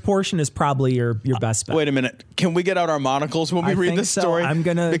Congress portion is probably your best bet. Wait a minute. Can we get out our monocles when we read this story?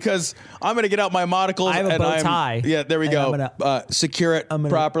 Because I'm going to get out my monocles. I have a bow tie. Yeah, there we go. Secure it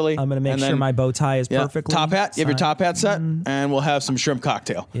properly. I'm going to make sure my bow tie is perfectly. Top hat. You have your top hat set? And we'll have some shrimp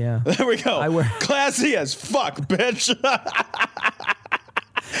cocktail. Yeah. There we go. Classy as fuck, bitch.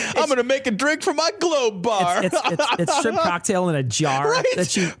 I'm going to make a drink for my Globe bar. It's shrimp cocktail in a jar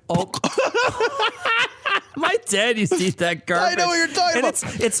that you... My dad used to eat that garbage. I know what you're talking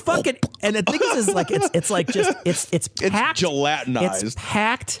about. It's fucking, and the thing is like it's packed, gelatinized. It's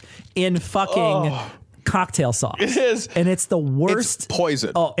packed in fucking cocktail sauce. It is, and it's the worst. It's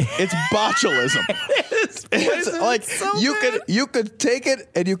poison. Oh, it's botulism. It's like so you could take it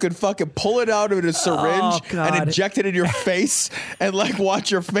and you could fucking pull it out of a syringe and inject it in your face and like watch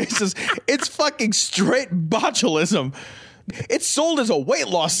your faces. It's fucking straight botulism. It's sold as a weight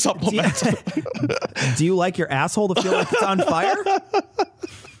loss supplement. Do you like your asshole to feel like it's on fire?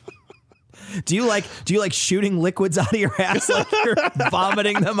 Do you like shooting liquids out of your ass like you're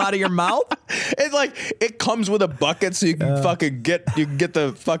vomiting them out of your mouth? It's like it comes with a bucket, so you can fucking get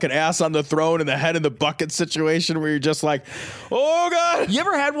the fucking ass on the throne and the head in the bucket situation where you're just like, oh god. You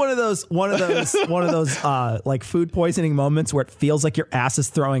ever had one of those like food poisoning moments where it feels like your ass is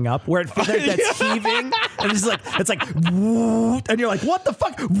throwing up, where it feels like that's heaving, and it's like, and you're like, what the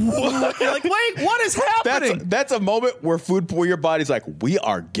fuck? You're like, wait, what is happening? That's a moment where your body's like, we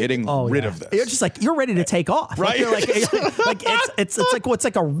are getting rid of this. You're just like, you're ready to take off, right? Like, it's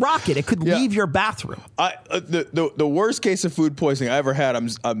like a rocket. It could leave your bathroom. The worst case of food poisoning I ever had.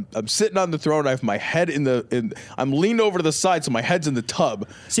 I'm sitting on the throne. I have my head I'm leaned over to the side, so my head's in the tub.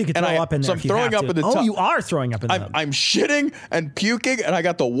 So you can throw up in there. So I'm throwing up in the tub. Oh, you are throwing up in the tub. I'm shitting and puking, and I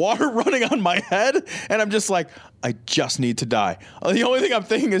got the water running on my head, and I'm just like, I just need to die. The only thing I'm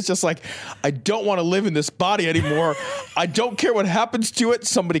thinking is just like, I don't want to live in this body anymore. I don't care what happens to it.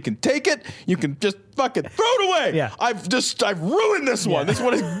 Somebody can take it. You can just fucking throw it away. Yeah. I've ruined this one. This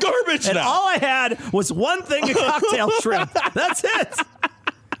one is garbage and now. All I had was one thing of cocktail shrimp. That's it.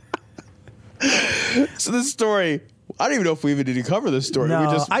 So this story, I don't even know if we even need to cover this story.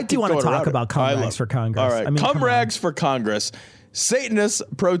 No, I do want to talk about Cum Rags for Congress. All right, Cum Rags for Congress. Satanists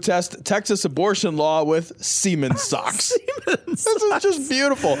protest Texas abortion law with semen socks. This is just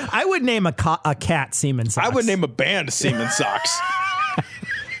beautiful. I would name a cat semen socks. I would name a band semen socks.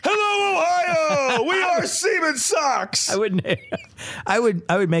 Hello, Ohio! We are semen socks. I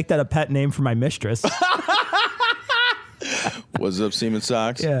would make that a pet name for my mistress. What's up, semen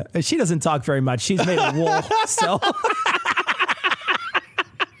socks? Yeah, she doesn't talk very much. She's made of wool, so.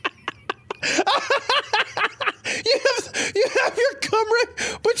 You have your cum rag,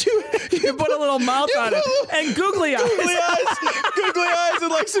 but you put a little mouth on it and googly eyes,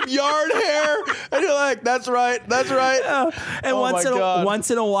 and like some yard hair, and you're like, that's right. And once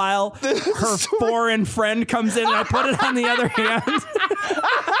in a while, her foreign friend comes in, and I put it on the other hand.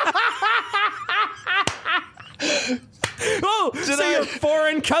 Oh, so your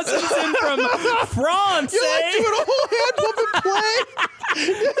foreign cousin's in from France, You're like doing a whole hand pump and play.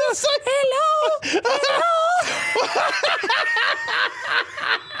 It's like, hello.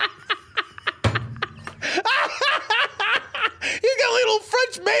 You got a little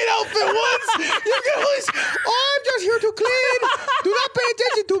French maid outfit once. You got all these, I'm just here to clean. Do not pay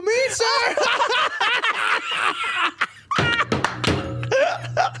attention to me, sir.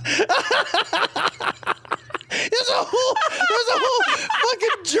 There's a whole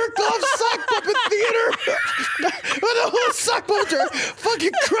fucking jerk off sock puppet theater with a whole sock puppet are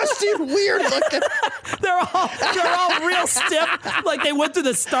fucking crusty and weird looking. They're all real stiff, like they went through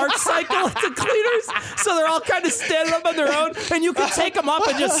the starch cycle at the cleaners, so they're all kind of standing up on their own, and you can take them up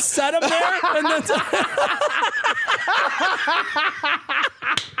and just set them there, and then.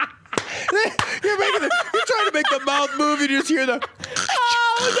 They the mouth moving, you just hear the.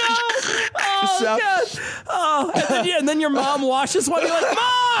 Oh no! Oh God! Oh, and then your mom washes one. You're like,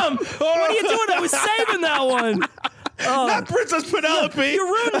 Mom, what are you doing? I was saving that one. Oh. Not Princess Penelope. You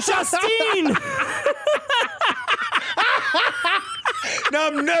ruined Justine. Now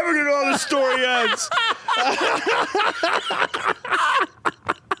I'm never gonna know how the story ends.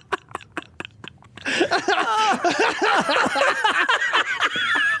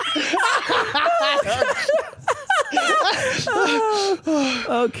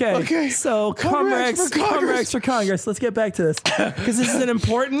 Okay. So Comrex for Congress. Let's get back to this because this is an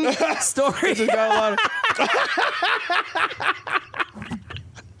important story.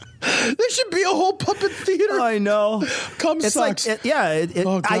 There should be a whole puppet theater. I know. It's sucks. Like,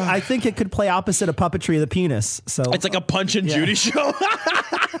 I think it could play opposite of puppetry of the penis. So it's like a Punch and Judy show.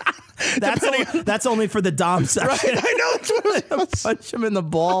 That's only for the Dom section. Right, I know. Punch him in the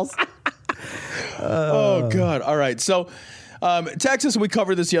balls. Oh God! All right, so Texas. We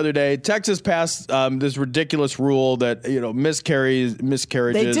covered this the other day. Texas passed this ridiculous rule that miscarriages.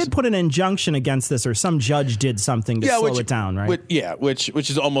 They did put an injunction against this, or some judge did something to slow it down, right? Which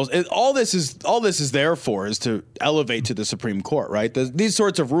is almost all this is there for is to elevate to the Supreme Court, right? These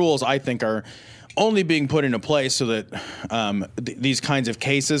sorts of rules, I think, are only being put into place so that these kinds of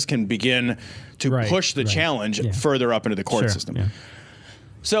cases can begin to push the challenge further up into the court system. Yeah.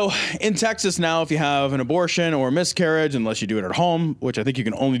 So in Texas now, if you have an abortion or a miscarriage, unless you do it at home, which I think you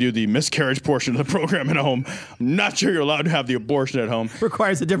can only do the miscarriage portion of the program at home, I'm not sure you're allowed to have the abortion at home.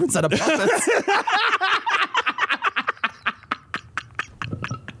 Requires a different set of puppets.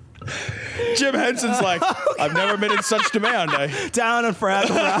 Jim Henson's like, I've never been in such demand. Down in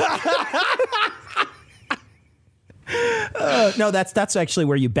Fraggle Rock. No, that's actually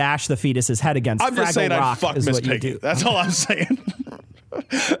where you bash the fetus's head against. I'm just Fraggle saying Rock I'd fuck is Miss what you Piggy. do. That's all I'm saying.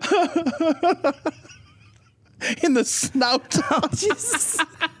 In the snout. Oh, Jesus.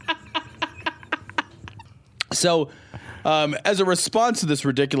 So, as a response to this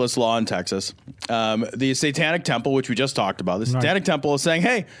ridiculous law in Texas, the Satanic Temple, which we just talked about, the Satanic Temple is saying,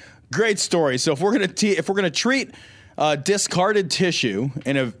 "Hey, great story. So if we're going to treat discarded tissue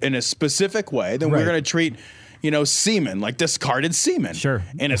in a specific way, then we're going to treat." Semen, like discarded semen,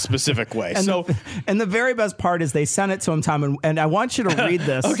 in a specific way. And the very best part is they sent it to him, Tom, and I want you to read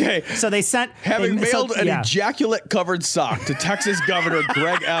this. Okay. So they sent... mailed an ejaculate-covered sock to Texas Governor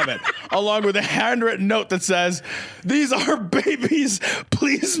Greg Abbott, along with a handwritten note that says, "These are babies,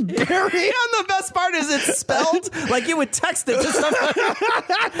 please bury." And the best part is it's spelled like you would text it to somebody.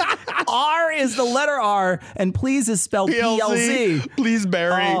 R is the letter R, and please is spelled PLZ. Please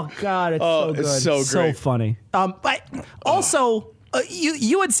bury. Oh, God, it's so good. It's so great. So funny. But also,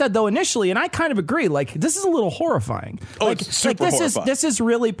 you had said though initially, and I kind of agree. Like this is a little horrifying. It's super horrifying. This is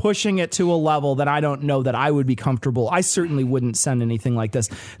really pushing it to a level that I don't know that I would be comfortable. I certainly wouldn't send anything like this.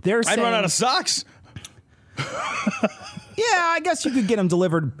 I'd run out of socks. Yeah, I guess you could get them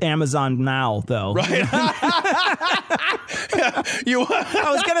delivered Amazon now, though. Right.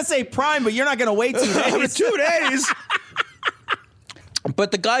 I was gonna say Prime, but you're not gonna wait 2 days. 2 days.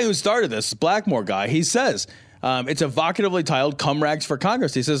 But the guy who started this, Blackmore guy, he says, it's evocatively titled "Cum Rags for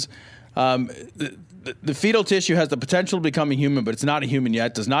Congress." He says, the fetal tissue has the potential to become a human, but it's not a human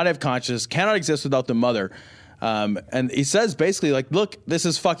yet, does not have consciousness, cannot exist without the mother. And he says basically like, look, this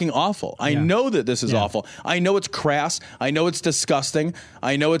is fucking awful. I know that this is awful. I know it's crass. I know it's disgusting.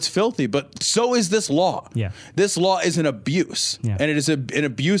 I know it's filthy, but so is this law. Yeah. This law is an abuse, and it is an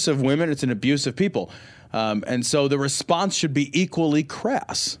abuse of women. It's an abuse of people. And so the response should be equally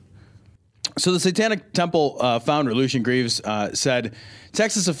crass. So the Satanic Temple founder, Lucien Greaves, said,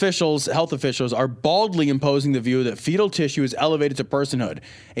 Texas health officials are baldly imposing the view that fetal tissue is elevated to personhood,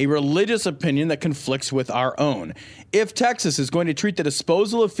 a religious opinion that conflicts with our own. If Texas is going to treat the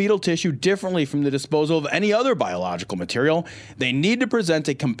disposal of fetal tissue differently from the disposal of any other biological material, they need to present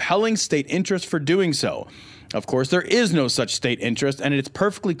a compelling state interest for doing so. Of course, there is no such state interest, and it's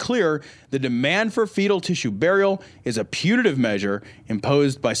perfectly clear the demand for fetal tissue burial is a punitive measure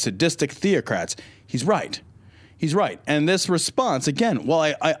imposed by sadistic theocrats. He's right. He's right. And this response, again, well,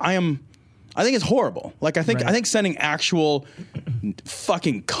 I think it's horrible. Like, I think sending actual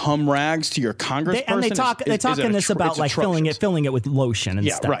fucking cum rags to your congressperson and they talk in this about like filling it with lotion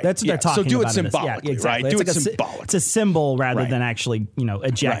and stuff. Right. That's what they're talking about. So do it symbolically, exactly. right? Do it symbolically. It's a symbol rather than actually,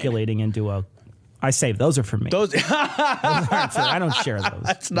 ejaculating into a. I save those are for me. Those aren't for, I don't share those.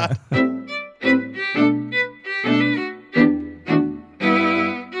 That's not.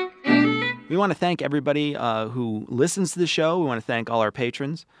 We want to thank everybody who listens to the show. We want to thank all our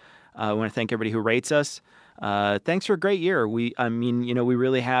patrons. We want to thank everybody who rates us. thanks for a great year. We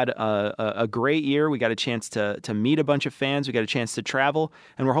really had a great year. We got a chance to meet a bunch of fans. We got a chance to travel,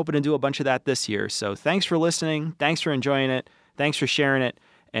 and we're hoping to do a bunch of that this year. So thanks for listening. Thanks for enjoying it. Thanks for sharing it.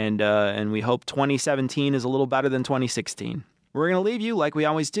 And we hope 2017 is a little better than 2016. We're going to leave you, like we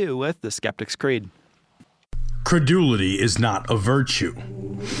always do, with the Skeptic's Creed. Credulity is not a virtue.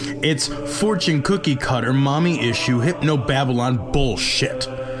 It's fortune cookie cutter, mommy issue, hypno-Babylon bullshit.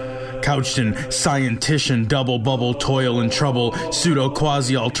 Couched in scientician, double bubble, toil and trouble, pseudo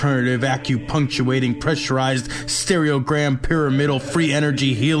quasi alternative, acupunctuating, pressurized, stereogram, pyramidal, free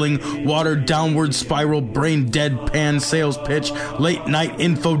energy healing, watered downward spiral, brain deadpan sales pitch, late night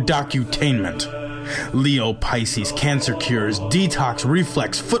info docutainment. Leo, Pisces, cancer cures, detox,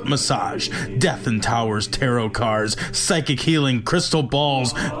 reflex, foot massage, death and towers, tarot cards, psychic healing, crystal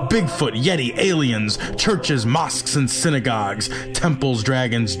balls, Bigfoot, Yeti, aliens, churches, mosques and synagogues, temples,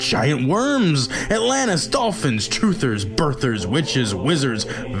 dragons, giant worms, Atlantis, dolphins, truthers, birthers, witches, wizards,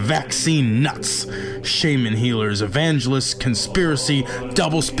 vaccine nuts, shaman healers, evangelists, conspiracy,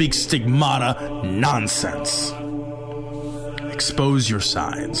 doublespeak, stigmata, nonsense. Expose your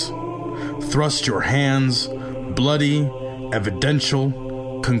sides. Thrust your hands, bloody,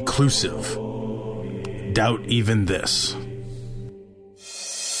 evidential, conclusive. Doubt even this.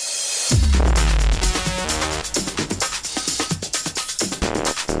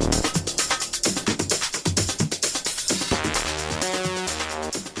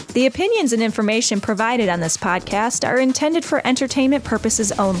 The opinions and information provided on this podcast are intended for entertainment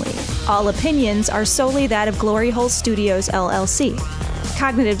purposes only. All opinions are solely that of Glory Hole Studios, LLC.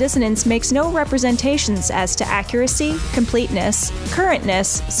 Cognitive Dissonance makes no representations as to accuracy, completeness,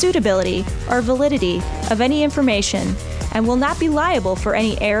 currentness, suitability, or validity of any information and will not be liable for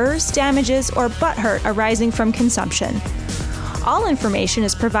any errors, damages, or butthurt arising from consumption. All information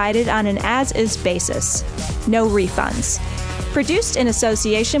is provided on an as-is basis. No refunds. Produced in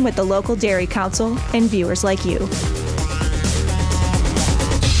association with the local Dairy Council and viewers like you.